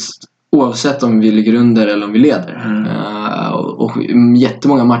metodiskt oavsett om vi ligger under eller om vi leder. Och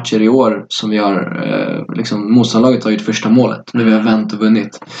jättemånga matcher i år som vi har liksom, motståndarlaget har gjort första målet när vi har vänt och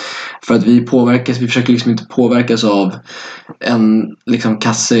vunnit. För att vi försöker liksom inte påverkas av en liksom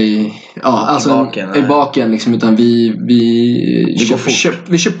kasse i baken liksom, utan vi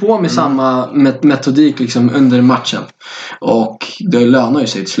kör på med samma metodik liksom under matchen. Och det lönar ju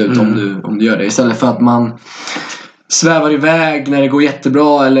sig till slut om du gör det, istället för att man svävar iväg när det går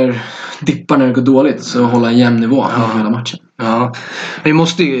jättebra eller dippar när det går dåligt, så hålla en jämn nivå hela matchen. Ja. Vi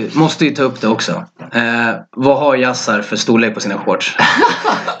måste ju ta upp det också. Vad har Yassar för storlek på sina shorts?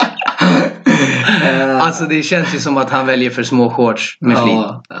 Alltså det känns ju som att han väljer för små shorts med flit.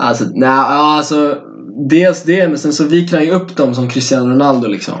 Alltså dels det, men sen så viklar jag upp dem som Cristiano Ronaldo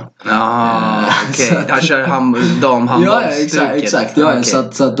liksom. Okej. Han kör damhandboll. Exakt. Okay.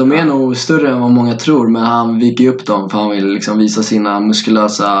 Så att de är nog större än vad många tror, men han viker upp dem för han vill liksom visa sina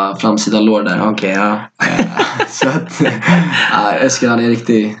muskulösa framsida lår där. Okej, så att Eskil, han är en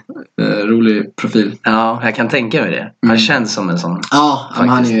riktigt rolig profil. Ja, jag kan tänka mig det. Han känns som en sån. Ja, men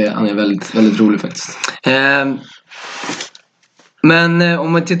han är väldigt, väldigt rolig faktiskt. Men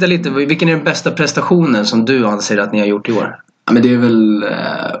om man tittar lite, vilken är den bästa prestationen som du anser att ni har gjort i år? Ja, men det är väl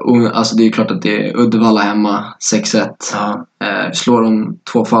alltså det är klart att det är Uddevalla hemma 6-1. Vi slår de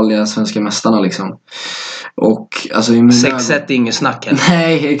tvåfaldiga svenska mästarna liksom. Och alltså 6-1 är inget snack heller.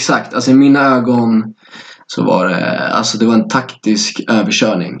 Nej, exakt. Alltså i mina ögon så var det var en taktisk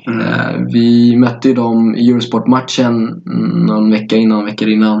överkörning. Vi mötte ju dem i Eurosport-matchen någon vecka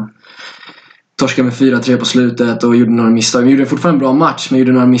innan. Torskade med 4-3 på slutet och gjorde några misstag. Vi gjorde fortfarande en bra match, men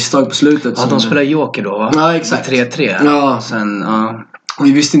gjorde några misstag på slutet. Ja, de spelade joker då, va? Ja, exakt. 3-3. Ja. Sen, och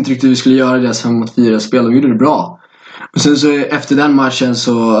vi visste inte riktigt hur vi skulle göra deras 5-4-spel. Vi gjorde det bra. Och sen så efter den matchen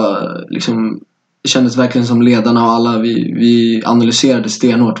så liksom det kändes verkligen som ledarna och alla vi analyserade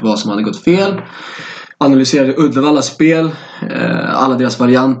stenhårt vad som hade gått fel. Analyserade Uddevallas spel, alla deras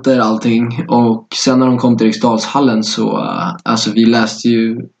varianter, allting. Och sen när de kom till Riksdalshallen så alltså vi läste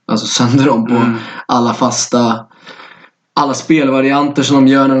ju sönder dem på alla spelvarianter som de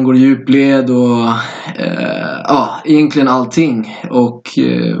gör när de går i djupled och egentligen allting. Och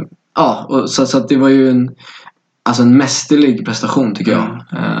så att det var ju en mästerlig prestation tycker jag.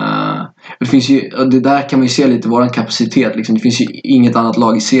 Det finns ju, det där kan man ju se lite våran kapacitet liksom. Det finns ju inget annat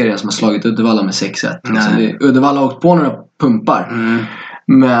lag i serien som har slagit Uddevalla med 6-1. Alltså Uddevalla har åkt på några pumpar.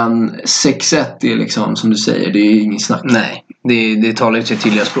 Men 6-1 är liksom, som du säger, det är ingen snack. Nej, det talar ju sitt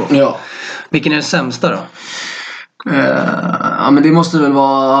tydliga språk. Ja. Vilken är den sämsta då? Men det måste väl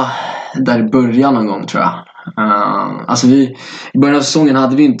vara där i början någon gång, tror jag. Alltså i början av säsongen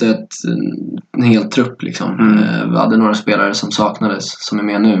hade vi inte en hel trupp liksom. Vi hade några spelare som saknades som är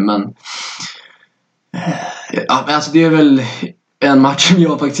med nu, men alltså det är väl en match som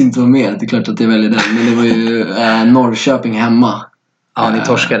jag faktiskt inte var med. Det är klart att det är väl den, men det var ju Norrköping hemma. Ja, ni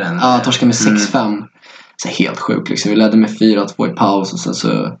torskade den. Ja, torskade med 6-5. Så helt sjukt liksom. Vi ledde med 4-2 i paus och sen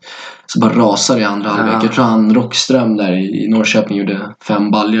så bara rasade i andra halvlek. Jag tror han Rockström där i Norrköping gjorde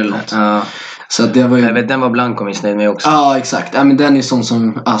 5 baljor eller något. Så att det var ju... Jag vet, den var blank och missnöjd med också. Ja, exakt. Men den är sån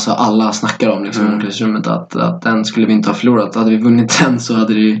som alltså, alla snackar om liksom, i omklädningsrummet, att den skulle vi inte ha förlorat. Hade vi vunnit den så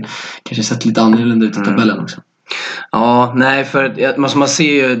hade det kanske sett lite annorlunda ut i tabellen också. Ja, nej, för man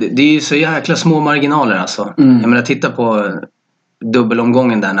ser ju, det är ju så jäkla små marginaler alltså. Jag menar, titta på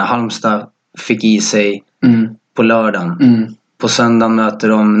dubbelomgången där när Halmstad fick i sig på lördagen. På söndagen möter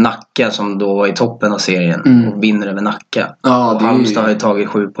de Nacka som då var i toppen av serien och vinner över Nacka. Och Halmstad har ju tagit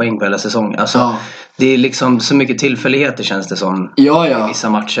 7 poäng på hela säsongen. Alltså, det är liksom så mycket tillfälligheter känns det som i vissa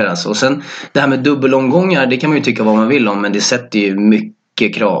matcher. Alltså. Och sen det här med dubbelomgångar, det kan man ju tycka vad man vill om, men det sätter ju mycket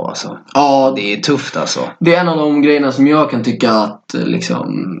krav alltså. Ja, det är tufft alltså. Det är en av de grejerna som jag kan tycka att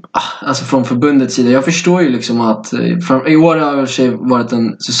liksom, alltså från förbundets sida, jag förstår ju liksom att i år har det varit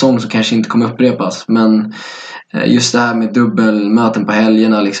en säsong som kanske inte kommer upprepas, men just det här med dubbelmöten på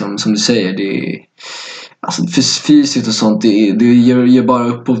helgerna liksom, som du säger, det är alltså fysiskt och sånt, det ger bara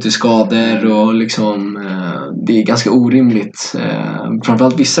upphov till skador och liksom det är ganska orimligt.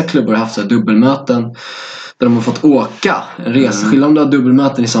 Framförallt vissa klubbar har haft så här dubbelmöten där de har fått åka en resa. Skillnad om du har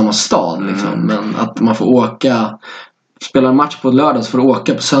dubbelmöten i samma stad liksom, men att man får åka, spela en match på lördag så får du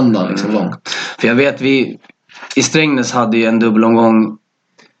åka på söndag liksom, långt. För jag vet, vi i Strängnäs hade ju en dubbelomgång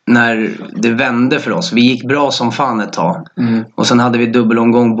när det vände för oss. Vi gick bra som fan ett tag. Och sen hade vi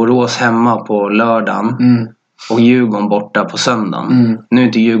dubbelomgång Borås hemma på lördagen. och Djurgården borta på söndagen. Nu är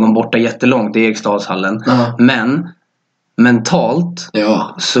inte Djurgården borta jättelångt i Eriksdalshallen. Men mentalt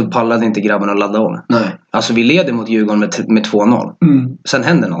så pallade inte grabbarna att ladda om. Nej. Alltså vi leder mot Djurgården med 2-0. Sen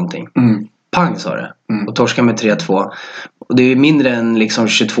händer någonting. Pang sa det. Och torskar med 3-2. Och det är mindre än liksom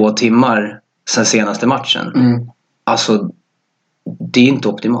 22 timmar sen senaste matchen. Alltså det är inte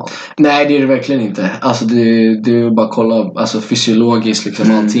optimalt. Nej, det är det verkligen inte. Alltså det är bara att kolla alltså fysiologiskt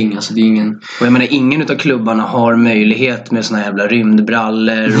liksom allting. Alltså det är ingen... Och jag menar, ingen utav klubbarna har möjlighet med såna här jävla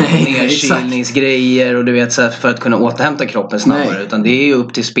rymdbrallor och nedkylningsgrejer och du vet så här, för att kunna återhämta kroppen snabbare. Utan det är ju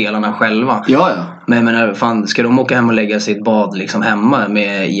upp till spelarna själva. Ja. Men jag menar, fan, ska de åka hem och lägga sig i ett bad liksom hemma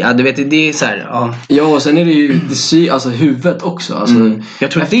med, ja du vet, det är så här, Ja, och sen är det ju alltså huvudet också. Alltså,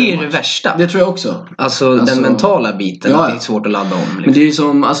 jag tror det är det värsta. Det tror jag också. Alltså den mentala biten, att det är svårt att ladda om. Liksom. Men det är ju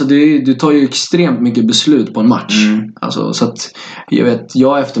som, alltså du tar ju extremt mycket beslut på en match. Alltså, så att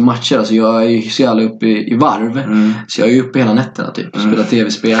jag efter matcher, alltså jag är ju så jävla uppe i varv. Så jag är ju uppe hela nätterna typ. Spelar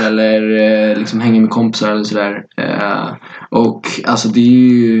tv-spel eller liksom hänger med kompisar eller sådär. Och alltså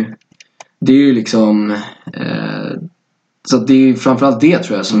det är ju liksom så det är framförallt det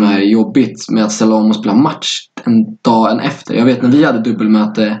tror jag som är jobbigt med att ställa om och spela match en dag efter. Jag vet när vi hade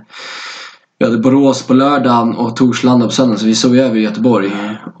dubbelmöte, vi hade Borås på lördagen och Torslanda på söndagen, så vi sov över i Göteborg.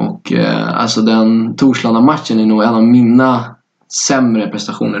 Och alltså den Torslanda-matchen är nog en av mina sämre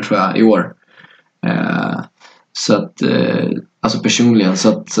prestationer tror jag i år. Så att alltså personligen så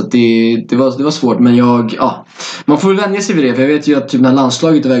att det var svårt, men man får väl vänja sig vid det, för jag vet ju att typ när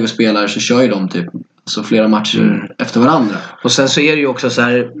landslaget är iväg och spelar så kör ju de typ så flera matcher efter varandra. Och sen så är det ju också så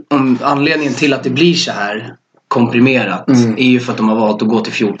här, om anledningen till att det blir så här komprimerat är ju för att de har valt att gå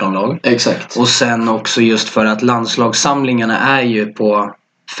till 14 lag. Exakt. Och sen också just för att landslagssamlingarna är ju på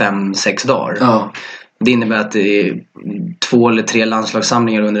 5-6 dagar. Ja. Det innebär att det är 2 eller 3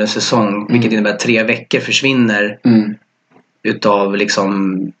 landslagssamlingar under en säsong. Vilket innebär att 3 veckor försvinner utav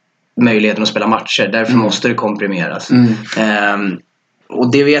liksom möjligheten att spela matcher. Därför måste det komprimeras.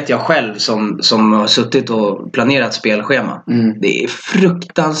 Och det vet jag själv som har suttit och planerat spelschema. Det är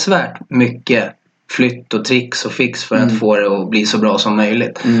fruktansvärt mycket flytt och tricks och fix för att få det att bli så bra som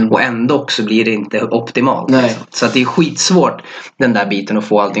möjligt. Och ändå så blir det inte optimalt. Liksom. Så att det är skitsvårt den där biten att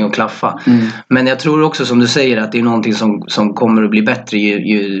få allting att klaffa. Men jag tror också som du säger att det är någonting som kommer att bli bättre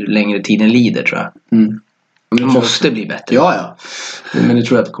ju längre tiden lider tror jag. Det måste bli bättre. Ja. Men det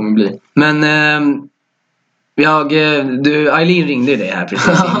tror jag att det kommer bli. Men Eileen ringde dig här precis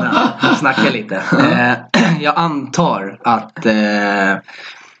innan. Snackade lite. Jag antar att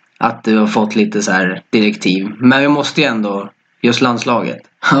du har fått lite så här direktiv. Men jag måste ju ändå, just landslaget.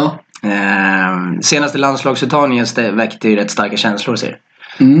 Senaste landslagsuttagningen väckte ju rätt starka känslor, ser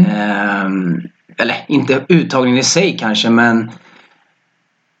eller inte uttagningen i sig kanske, men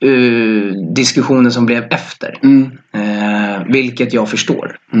diskussionen som blev efter. Vilket jag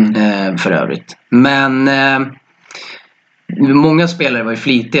förstår för övrigt. Men många spelare var ju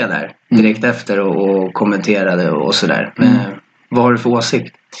flitiga där direkt efter och kommenterade och sådär. Vad har du för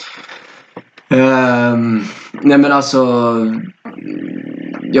åsikt? Nej men alltså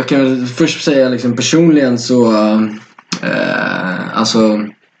jag kan väl först säga liksom personligen så alltså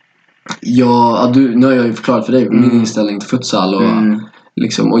nu har jag ju förklarat för dig min inställning till futsal och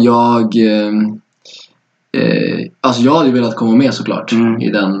liksom, och alltså jag hade ju velat komma med såklart i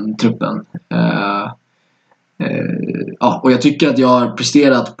den truppen. Och jag tycker att jag har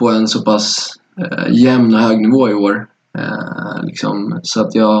presterat på en så pass jämn och hög nivå i år. Liksom, så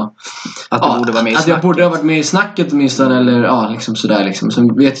att jag borde vara med i att jag borde ha varit med i snacket åtminstone, eller liksom sådär liksom.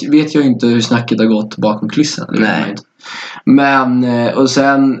 Sen vet jag inte hur snacket har gått bakom kulisserna. Nej. Men och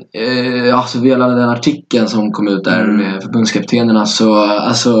sen så hela den artikeln som kom ut där med förbundskaptenerna, så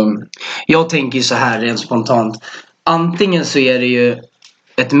alltså jag tänker så här rent spontant. Antingen så är det ju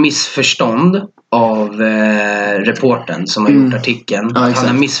ett missförstånd av reportern som har gjort artikeln. Han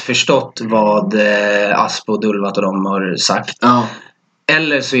har missförstått vad Asp och Dulvat och de har sagt.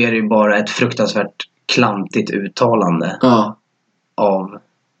 Eller så är det ju bara ett fruktansvärt klantigt uttalande av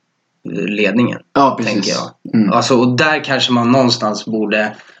ledningen. Tänker jag. Alltså, och där kanske man någonstans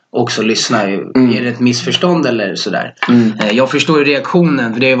borde också lyssna. Är det ett missförstånd eller sådär? Jag förstår ju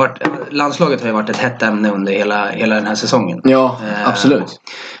reaktionen. För det har ju varit, landslaget har ju varit ett hett ämne under hela den här säsongen. Ja, absolut.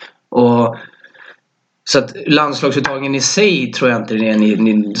 Och så att landslagsuttagningen i sig tror jag inte det är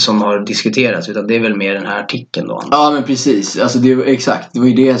ni som har diskuterats, utan det är väl mer den här artikeln då. Ja men precis, alltså det var exakt, det var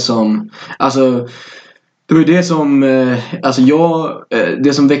ju det som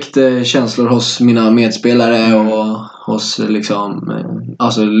det som väckte känslor hos mina medspelare och hos liksom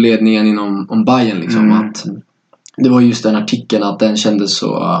alltså ledningen inom Bayern liksom, att det var just den artikeln, att den kändes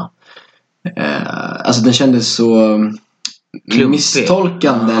så Alltså den kändes så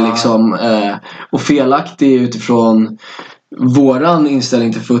misstolkande liksom, och felaktig utifrån våran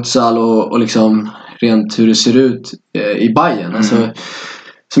inställning till futsal och liksom rent hur det ser ut i Bayern. Alltså,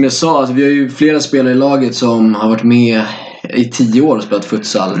 som jag sa, alltså, vi har ju flera spelare i laget som har varit med i 10 år och spelat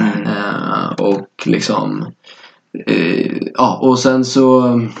futsal. Och liksom och sen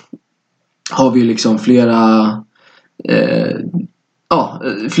så har vi liksom flera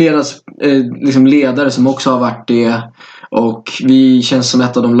liksom ledare som också har varit det. Och vi känns som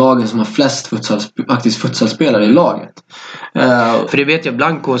ett av de lagen som har flest futsalspelare i laget. För det vet jag,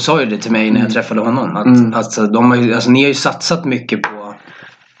 Blanco sa ju det till mig när jag träffade honom. Att alltså, ni har ju satsat mycket på...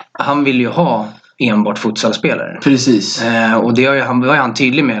 Han vill ju ha enbart futsalspelare. Precis. Och det var han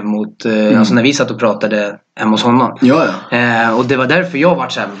tydlig med mot... Alltså när vi satt och pratade hemma hos honom. Ja. Och det var därför jag var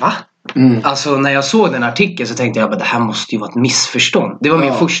så här, va? Alltså när jag såg den artikeln så tänkte jag att det här måste ju vara ett missförstånd. Det var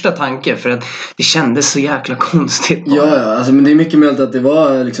min första tanke, för att det kändes så jäkla konstigt bara. Ja, alltså, men det är mycket möjligt att det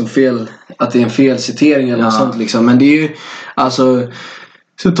var liksom fel, att det är en felcitering eller något sånt liksom. Men det är ju, alltså,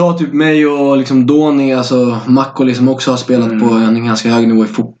 så ta typ mig och liksom Doni, alltså Macko liksom också har spelat på en ganska hög nivå i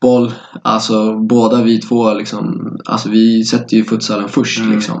fotboll. Alltså båda vi två liksom, alltså vi sätter ju futsalen först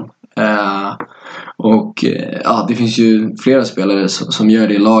liksom. Och det finns ju flera spelare som gör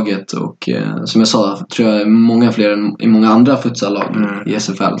det i laget. Och som jag sa, tror jag många fler än i många andra futsallag i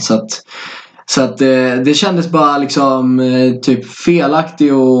SFL. Så att det kändes bara liksom typ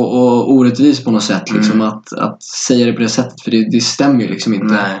felaktigt och orättvis på något sätt liksom, att säga det på det sättet. För det stämmer ju liksom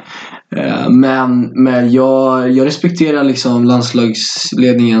inte. Men jag respekterar liksom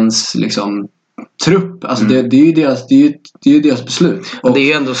landslagsledningens liksom trupp, alltså det är ju deras beslut. Och det är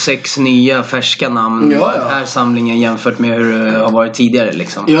ju ändå 6 nya färska namn i den här samlingen jämfört med hur det har varit tidigare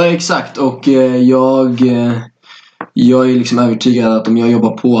liksom. Ja, exakt. Och jag är liksom övertygad att om jag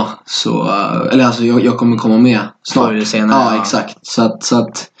jobbar på så, eller alltså jag kommer komma med snart. Förr eller senare. Ja, exakt. Så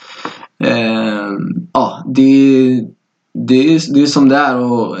att det är som det är.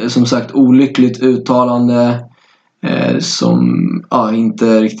 Och som sagt, olyckligt uttalande som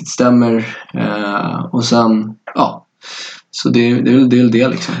inte riktigt stämmer. Och sen så det är det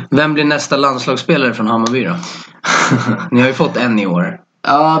liksom. Vem blir nästa landslagsspelare från Hammarby då? Ni har ju fått en i år.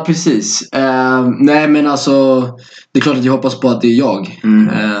 Ja, precis. Nej, men alltså, det är klart att jag hoppas på att det är jag.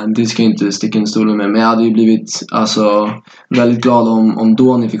 Det ska jag inte sticka in stolen med. Men jag hade ju blivit väldigt glad om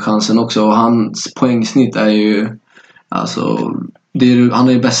Doni fick chansen också. Och hans poängsnitt är ju, alltså, han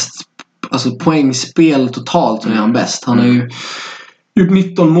är ju bäst, alltså poängspel totalt så är han bäst. Han har ju gjort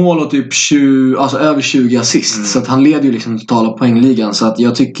 19 mål och typ 20, alltså över 20 assist. Så att han leder ju liksom totala poängligan. Så att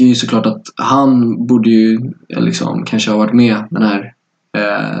jag tycker ju såklart att han borde ju liksom kanske ha varit med den här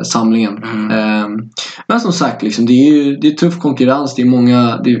samlingen. Men som sagt liksom, det är tuff konkurrens. Det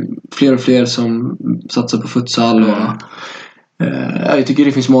är fler och fler som satsar på futsal. Och jag tycker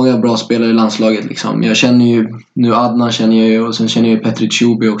det finns många bra spelare i landslaget liksom. Jag känner ju nu Adnan och sen känner jag ju Petri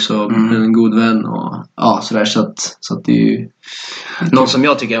Chubi också, en god vän och sådär, så att det är ju... Någon som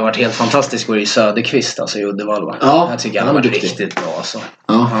jag tycker har varit helt fantastisk var i Söderqvist, alltså i Uddevalla. Jag tycker han har varit riktigt bra alltså.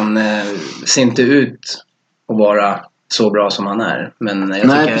 Han ser inte ut att vara så bra som han är, men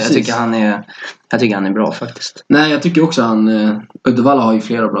jag tycker han är bra faktiskt. Nej, jag tycker också Uddevalla har ju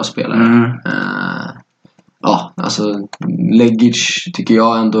flera bra spelare. Alltså Legic tycker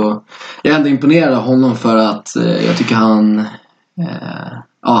jag är ändå imponerad av honom, för att jag tycker han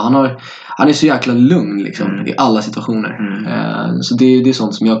är så jäkla lugn liksom, i alla situationer. Så det är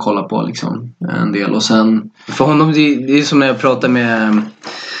sånt som jag kollar på liksom, en del. Och sen för honom, det är som när jag pratar med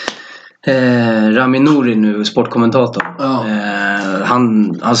Rami Nouri nu, sportkommentator.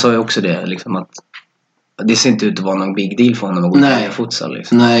 Han sa ju också det liksom, att det ser inte ut att vara någon big deal för honom att gå till futsal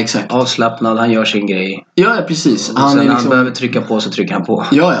liksom. Nej, exakt. Avslappnad, han gör sin grej. Ja, precis. Och sen när han behöver trycka på så trycker han på.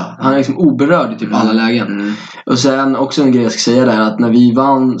 Ja. Han är liksom oberörd i typ alla lägen. Och sen också en grej jag ska säga där, att när vi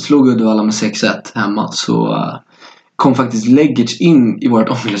slog Uddevalla med 6-1 hemma, så kom faktiskt Legic in i vårt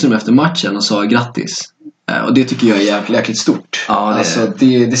omklädningsrum efter matchen och sa grattis. Och det tycker jag är jäkligt stort.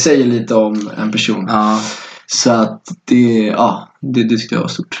 Det säger lite om en person. Så att det tyckte jag var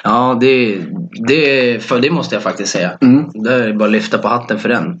stort. Ja, det måste jag faktiskt säga. Det är bara att lyfta på hatten för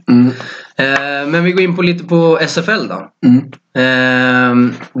den. Men vi går in lite på SFL då.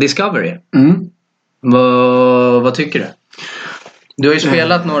 Discovery. Vad tycker du? Du har ju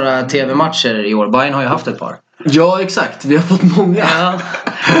spelat några tv-matcher i år. Bayern har ju haft ett par. Ja, exakt. Vi har fått många.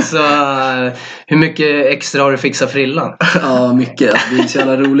 Så hur mycket extra har du fixat frillan? Ja, mycket. Det är så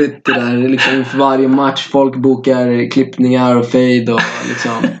jävla roligt det där. Liksom inför varje match folk bokar klippningar och fade och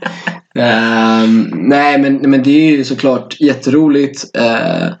liksom. Nej, men det är ju såklart jätteroligt.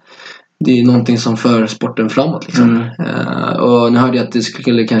 det är någonting som för sporten framåt liksom. Och nu hörde jag att det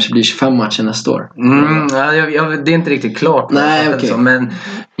skulle kanske bli 25 matcher nästa år. Det är inte riktigt klart. Nej, okay. Men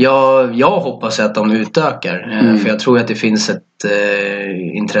jag hoppas att de utökar. För jag tror att det finns ett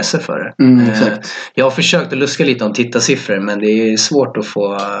intresse för det. Exakt. Jag har försökt att luska lite om tittarsiffror, men det är svårt att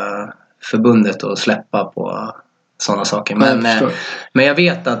få förbundet att släppa på sådana saker. Men jag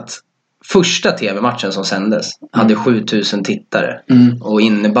vet att första tv-matchen som sändes hade 7000 tittare. Och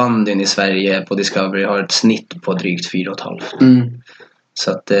innebandyn i Sverige på Discovery har ett snitt på drygt 4,5.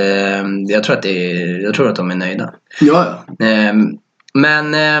 Så att jag tror att de är nöjda. Ja.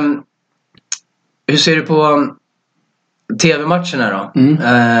 Men hur ser du på tv-matcherna då?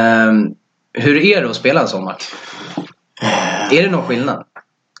 Hur är det att spela en sån match? Är det någon skillnad?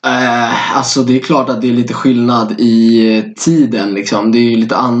 Alltså det är klart att det är lite skillnad i tiden liksom. Det är ju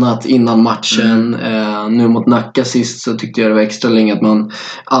lite annat innan matchen. Nu mot Nacka sist så tyckte jag det var extra länge att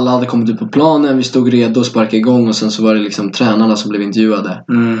alla hade kommit ut på planen, vi stod redo att sparka igång och sen så var det liksom tränarna som blev intervjuade.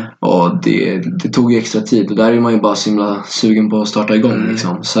 Och det tog ju extra tid och där är man ju bara så himla sugen på att starta igång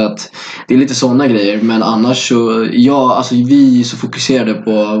liksom. Så att det är lite sådana grejer, men annars så alltså vi är så fokuserade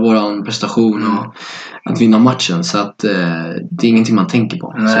på våran prestation och att vinna matchen, så att det är ingenting man tänker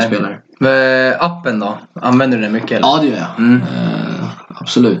på som spelare. Men appen då? Använder du den mycket? Eller? Ja, det gör jag.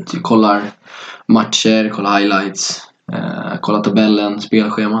 Absolut. Jag kollar matcher, kollar highlights, kollar tabellen,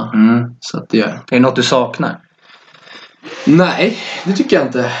 spelschema. Så att det gör jag. Är det något du saknar? Nej, det tycker jag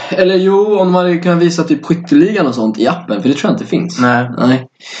inte. Eller jo, om man kan visa typ skytteligan och sånt i appen, för det tror jag inte finns. Nej.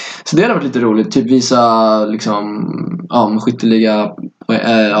 Så det hade varit lite roligt, typ visa liksom med skytteliga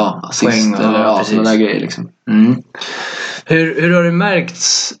assist poäng, eller sådana där grejer liksom. Hur har det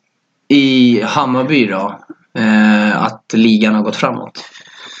märkts i Hammarby då att ligan har gått framåt?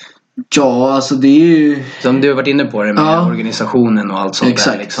 Ja, alltså det är ju... Som du har varit inne på det med organisationen och allt sånt.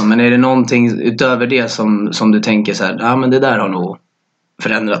 Exakt. Där liksom. Men är det någonting utöver det som du tänker så här, men det där har nog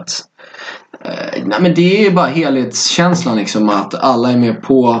förändrats? Nej, men det är bara helhetskänslan liksom, att alla är med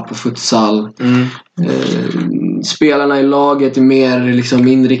på futsal. Spelarna i laget är mer liksom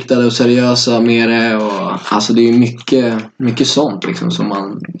inriktade och seriösa med det, och alltså det är mycket sånt liksom som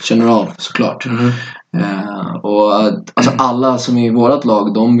man känner av såklart. Och alltså alla som är i vårat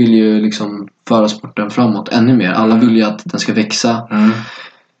lag, de vill ju liksom föra sporten framåt ännu mer. Alla vill ju att den ska växa.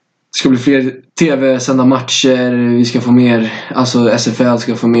 Det ska bli fler tv-sända matcher, vi ska få mer, alltså SFL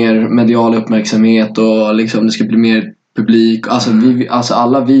ska få mer medial uppmärksamhet och liksom det ska bli mer publik. Alltså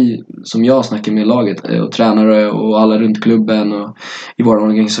alla vi som jag snackar med laget och tränare och alla runt klubben och i vår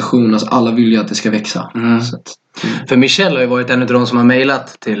organisation, alltså alla vill ju att det ska växa. Så att, för Michel har ju varit en av de som har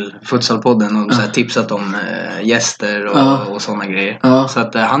mejlat till Futsalpodden och så här tipsat om gäster och sådana grejer. Så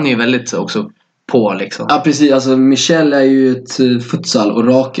att han är ju väldigt också på liksom. Ja, precis. Alltså Michel är ju ett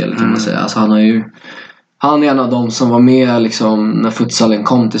futsal-orakel kan man säga. Alltså han är en av de som var med liksom när futsalen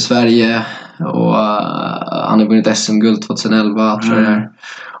kom till Sverige, och han har vunnit SM-guld 2011 tror jag det är.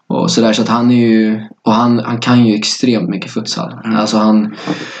 Och sådär, så att han är ju, och han kan ju extremt mycket futsal. Alltså han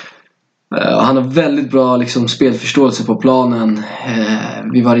har väldigt bra liksom spelförståelse på planen,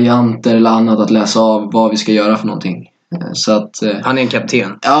 vid varianter eller annat, att läsa av vad vi ska göra för någonting. Så att han är en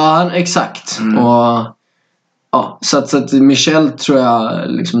kapten. Ja, exakt. Och ja, så att Michel tror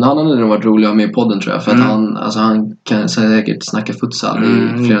jag liksom, han hade nog varit rolig att ha med i podden tror jag, för att han kan säkert snacka futsal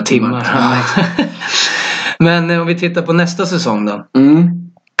i flera timmar. Men om vi tittar på nästa säsong då.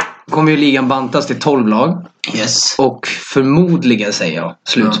 Kommer ju ligan bantas till 12 lag. Yes. Och förmodligen säger jag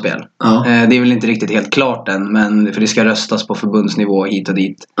slutspel. Det är väl inte riktigt helt klart än, men för det ska röstas på förbundsnivå hit och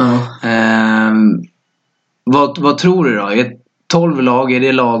dit. Vad tror du då? Är 12 lag, är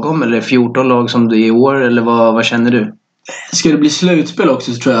det lagom? Eller 14 lag som det är i år? Eller vad känner du? Ska det bli slutspel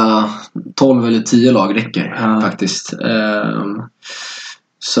också så tror jag 12 eller 10 lag räcker faktiskt.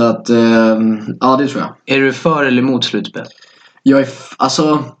 Så att ja, det tror jag. Är du för eller emot slutspel? Jag är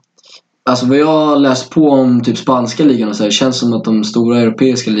alltså vad jag har läst på om typ spanska ligan och så här, det känns som att de stora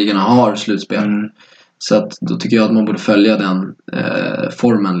europeiska ligorna har slutspel. Så att då tycker jag att man borde följa den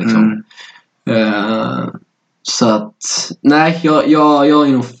formen liksom. Så att nej, jag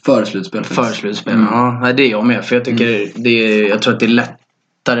är nog för slutspel. För slutspel, ja, det är jag med. För jag tycker jag tror att det är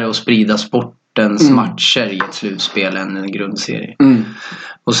lättare att sprida sportens matcher i ett slutspel än en grundserie.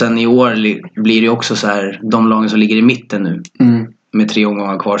 Och sen i år blir det också så här, de lagen som ligger i mitten nu med 3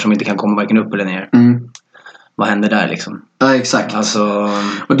 omgångar kvar som inte kan komma varken upp eller ner. Vad händer där liksom? Ja, exakt. Alltså...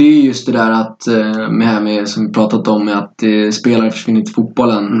 Och det är just det där att med som vi pratat om, med att spelare försvinner till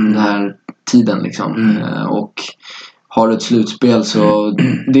fotbollen den här tiden liksom. Och har du ett slutspel så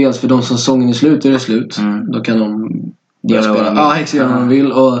dels för de som säsongen är slut är det slut. Då kan de Göra vad de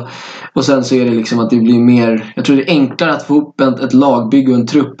vill. Och sen så är det liksom att det blir mer, jag tror det är enklare att få upp ett lagbygge och en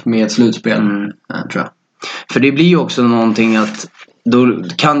trupp med ett slutspel, tror jag. För det blir ju också någonting att då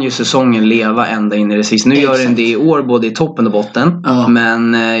kan ju säsongen leva ända in i det sista. Nu gör den det i år både i toppen och botten.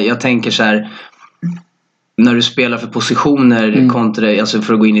 Men jag tänker så här, när du spelar för positioner kontra, alltså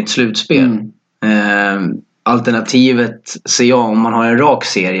för att gå in i ett slutspel. Alternativet ser jag, om man har en rak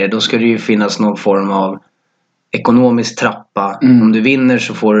serie, då ska det ju finnas någon form av ekonomisk trappa. Om du vinner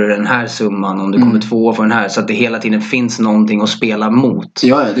så får du den här summan, om du kommer två får den här, så att det hela tiden finns någonting att spela mot.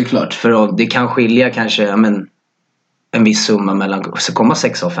 Ja, det är klart. För det kan skilja kanske en viss summa mellan, så komma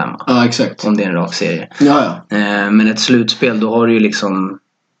 6 och 5. Ja, exakt. Om det är en rak serie. Ja. Men ett slutspel, då har du ju liksom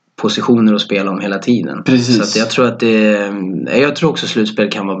positioner att spela om hela tiden. Precis. Så att jag tror också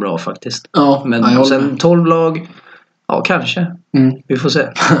slutspel kan vara bra faktiskt. Ja, men sen 12 lag, ja kanske. Vi får se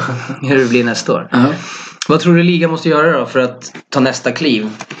hur det blir nästa år. Vad tror du ligan måste göra då för att ta nästa kliv?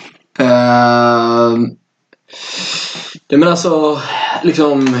 Men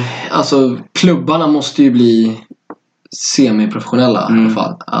alltså klubbarna måste ju bli semiprofessionella i alla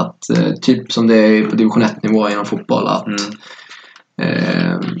fall. Att typ som det är på division 1 nivå inom fotboll,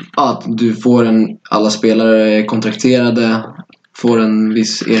 att du får alla spelare är kontrakterade, får en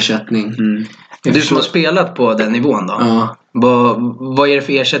viss ersättning. Du som har spelat på den nivån då? Ja. Vad är det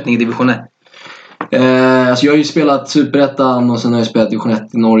för ersättning i division 1? Alltså jag har ju spelat Superettan och sen har jag spelat division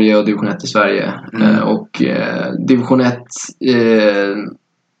 1 i Norge och division 1 i Sverige. Och division 1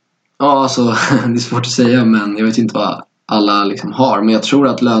 alltså det är svårt att säga, men jag vet inte vad alla liksom har, men jag tror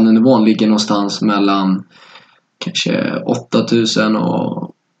att lönenivån ligger någonstans mellan kanske 8,000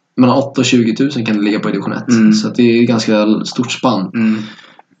 och mellan 8 och 20 000 kan det ligga på i division 1. Så att det är ganska stort spann.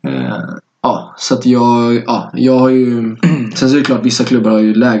 Så att jag har ju sen så är det klart, vissa klubbar har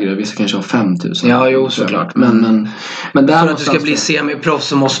ju lägre, vissa kanske har 5 000. Ja, jo, såklart. Men där för att du ska bli semiproffs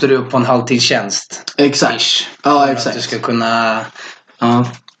så måste du upp på en halvtidstjänst. Exakt. Ja, exakt. För att du ska kunna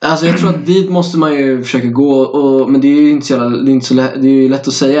Alltså jag tror att dit måste man ju försöka gå, men det är ju inte så lätt, det är ju lätt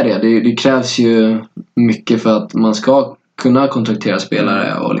att säga det krävs ju mycket för att man ska kunna kontraktera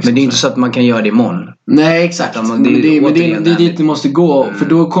spelare och liksom. Men det är inte så att man kan göra det imorgon. Nej, exakt. Men det är dit det måste gå. För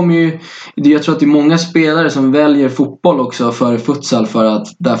då kommer ju, jag tror att det är många spelare som väljer fotboll också för futsal, för att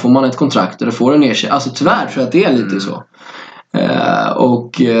där får man ett kontrakt och där får en ersättning. Alltså tyvärr tror jag att det är lite så.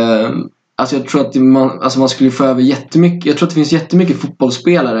 Alltså jag tror att man skulle få över jättemycket. Jag tror att det finns jättemycket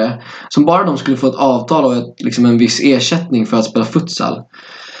fotbollsspelare som bara de skulle få ett avtal och en viss ersättning för att spela futsal.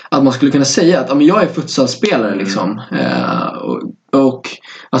 Att man skulle kunna säga att jag är futsalspelare liksom. Och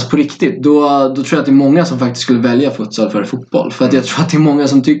alltså på riktigt, då tror jag att det är många som faktiskt skulle välja futsal före fotboll. För att jag tror att det är många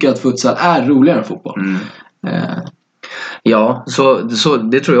som tycker att futsal är roligare än fotboll. Ja, så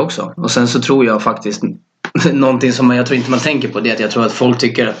det tror jag också. Och sen så tror jag faktiskt någonting som jag tror inte man tänker på, det är att jag tror att folk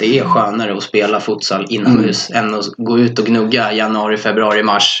tycker att det är skönare att spela futsal inomhus än att gå ut och gnugga januari, februari,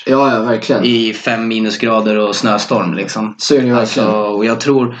 mars. Ja, verkligen. I 5 minusgrader och snöstorm liksom. Så är det verkligen. Och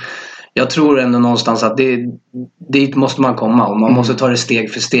jag tror ändå någonstans att dit måste man komma, och man måste ta det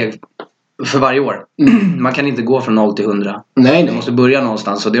steg för steg för varje år. Man kan inte gå från 0 till 100. Nej. Man måste börja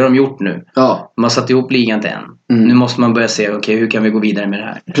någonstans, och det har de gjort nu. Ja. Man har satt ihop ligan till en. Nu måste man börja se, okej, hur kan vi gå vidare med det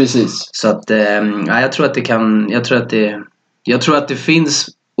här? Precis. Så att jag tror att det kan, jag tror att det finns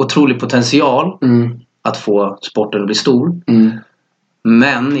otrolig potential att få sporten att bli stor.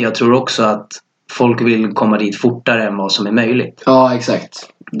 Men jag tror också att folk vill komma dit fortare än vad som är möjligt. Ja, exakt.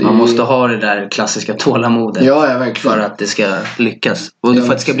 Man måste ha det där klassiska tålamodet. Ja, verkligen. För att det ska lyckas. Och för att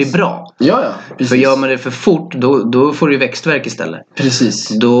det ska bli bra. Ja, precis. För gör man det för fort, då får du växtverk istället. Precis.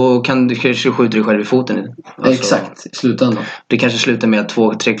 Då kan du kanske skjuta dig själv i foten. Alltså, exakt, i slutändan. Det kanske slutar med att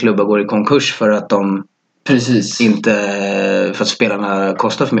 2-3 klubbar går i konkurs för att de inte, för att spelarna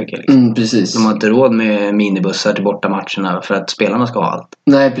kostar för mycket liksom. Precis. De har inte råd med minibussar till bortamatcherna för att spelarna ska ha allt.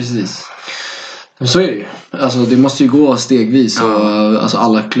 Nej, precis. Så är det ju. Alltså det måste ju gå stegvis. Och, alltså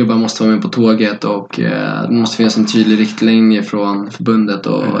alla klubbar måste vara med på tåget. Och det måste finnas en tydlig riktlinje från förbundet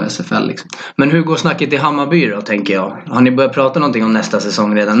och SFL liksom. Men hur går snacket i Hammarby då, tänker jag? Har ni börjat prata någonting om nästa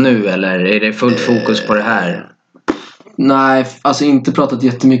säsong redan nu? Eller är det fullt fokus på det här? Nej, alltså inte pratat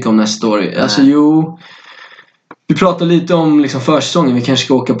jättemycket om nästa år. Alltså vi pratar lite om liksom försäsongen. Vi kanske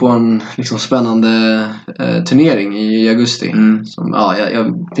ska åka på en liksom spännande turnering i augusti. Som,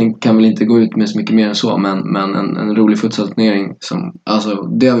 jag kan väl inte gå ut med så mycket mer än så. Men en rolig futsalturnering. Alltså,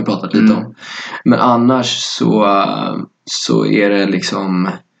 det har vi pratat lite om. Men annars så är det liksom...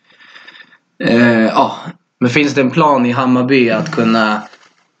 Men finns det en plan i Hammarby att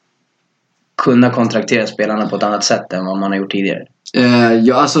kunna kontraktera spelarna på ett annat sätt än vad man har gjort tidigare?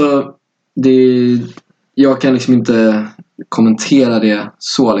 Alltså... jag kan liksom inte kommentera det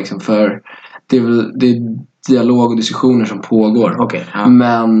så liksom, för det är dialog och diskussioner som pågår. Okay, ja.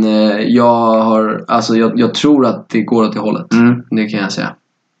 Men jag tror att det går åt det hållet. Det kan jag säga.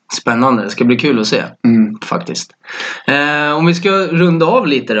 Spännande, det ska bli kul att se faktiskt. Om vi ska runda av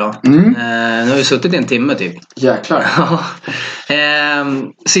lite då. Nu har vi suttit i en timme typ. Jäklar.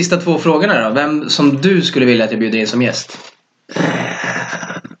 Sista 2 frågorna då. Vem som du skulle vilja att jag bjuder in som gäst?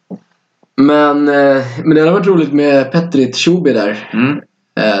 Men det hade varit roligt med Petrit Tjoby där.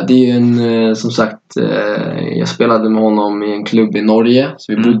 Det är ju som sagt, jag spelade med honom i en klubb i Norge,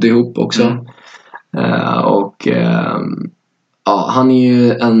 så vi bodde ihop också. Han är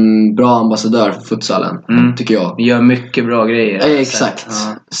ju en bra ambassadör för futsalen, tycker jag. Gör mycket bra grejer. Exakt.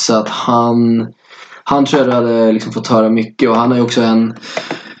 Så att han tror jag hade liksom fått höra mycket, och han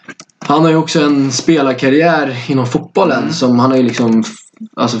har ju också en spelarkarriär inom fotbollen som han har ju liksom,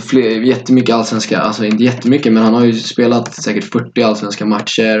 alltså jättemycket allsvenska, alltså inte jättemycket, men han har ju spelat säkert 40 allsvenska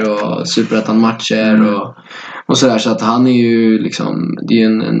matcher och superettan-matcher och sådär, så att han är ju liksom, det är ju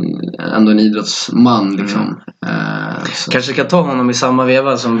ändå en idrottsman liksom. Kanske ska ta honom i samma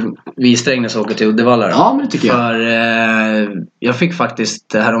veva som vi Strängnäs åker till Uddevalla då. Ja, men det tycker jag. För jag fick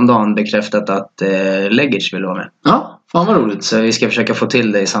faktiskt häromdagen bekräftat att Legic vill vara med. Ja, fan vad roligt. Så vi ska försöka få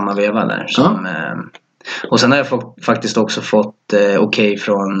till det i samma veva där. Och sen har jag faktiskt också fått okej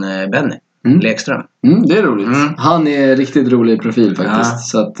från Benny Lekström. Det är roligt. Han är riktigt rolig profil faktiskt.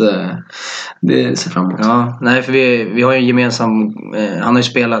 Så att det ser fram emot. Ja, nej, för vi har ju en gemensam, han har ju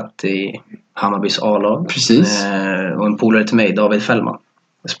spelat i Hammarbys A-lag. Precis. Och en polare till mig, David Fällman,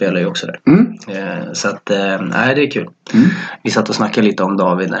 spelar ju också där. Så att, nej, det är kul. Vi satt och snackade lite om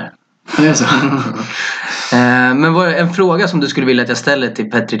David där. Men vad är en fråga som du skulle vilja att jag ställer till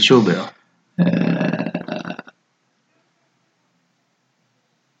Petrit Tjoby då?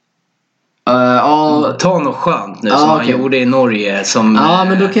 Ta något skönt nu som han gjorde i Norge som,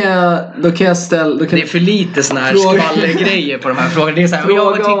 men då kan jag ställa det är för lite såna här skvallergrejer på de här frågorna. Det är så här,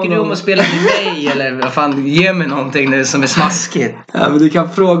 vad tycker du om att spela med mig? Eller vad fan, ge mig någonting nu som är smaskigt. Men du kan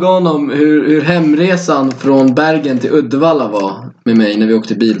fråga honom hur hemresan från Bergen till Uddevalla var med mig när vi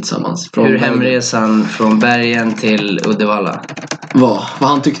åkte bil tillsammans. Hur hemresan från Bergen till Uddevalla vad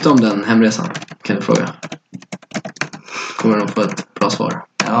han tyckte om den hemresan, kan du fråga. Kommer de få ett bra svar.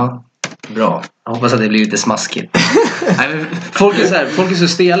 Ja, bra. Jag hoppas att det blir lite smaskigt. Nej, folk är så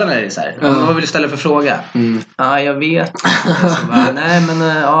stela när det är så här. Vad vill du ställa för fråga? Jag vet. Nej, men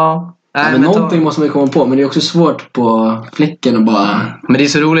men någonting måste man komma på. Men det är också svårt på fläcken och bara... Men det är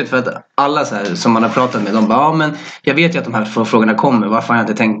så roligt för att alla så här, som man har pratat med, de bara, men jag vet ju att de här frågorna kommer. Varför har jag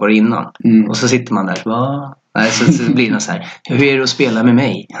inte tänkt på det innan? Och så sitter man där. Nej, så blir det så här. Hur är det att spela med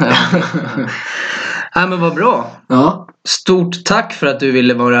mig? Nej, men vad bra. Ja. Stort tack för att du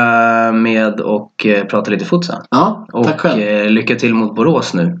ville vara med och prata lite futsal. Ja, tack själv. Och lycka till mot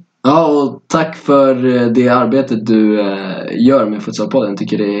Borås nu. Ja, och tack för det arbetet du gör med Futsalpodden. Jag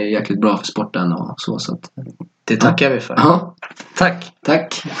tycker det är jäkligt bra för sporten och så att... Det tackar vi för. Ja. Tack.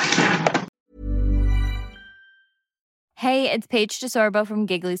 Hey, it's Paige DeSorbo from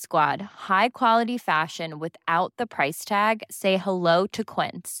Giggly Squad. High quality fashion without the price tag. Say hello to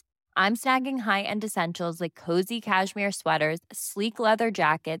Quince. I'm snagging high-end essentials like cozy cashmere sweaters, sleek leather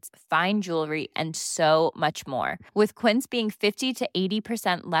jackets, fine jewelry, and so much more. With Quince being 50 to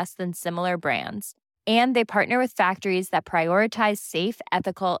 80% less than similar brands. And they partner with factories that prioritize safe,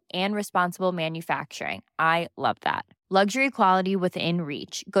 ethical, and responsible manufacturing. I love that. Luxury quality within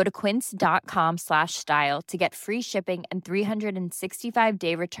reach. Go to quince.com/style to get free shipping and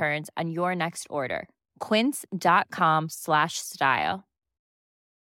 365-day returns on your next order. Quince.com/style.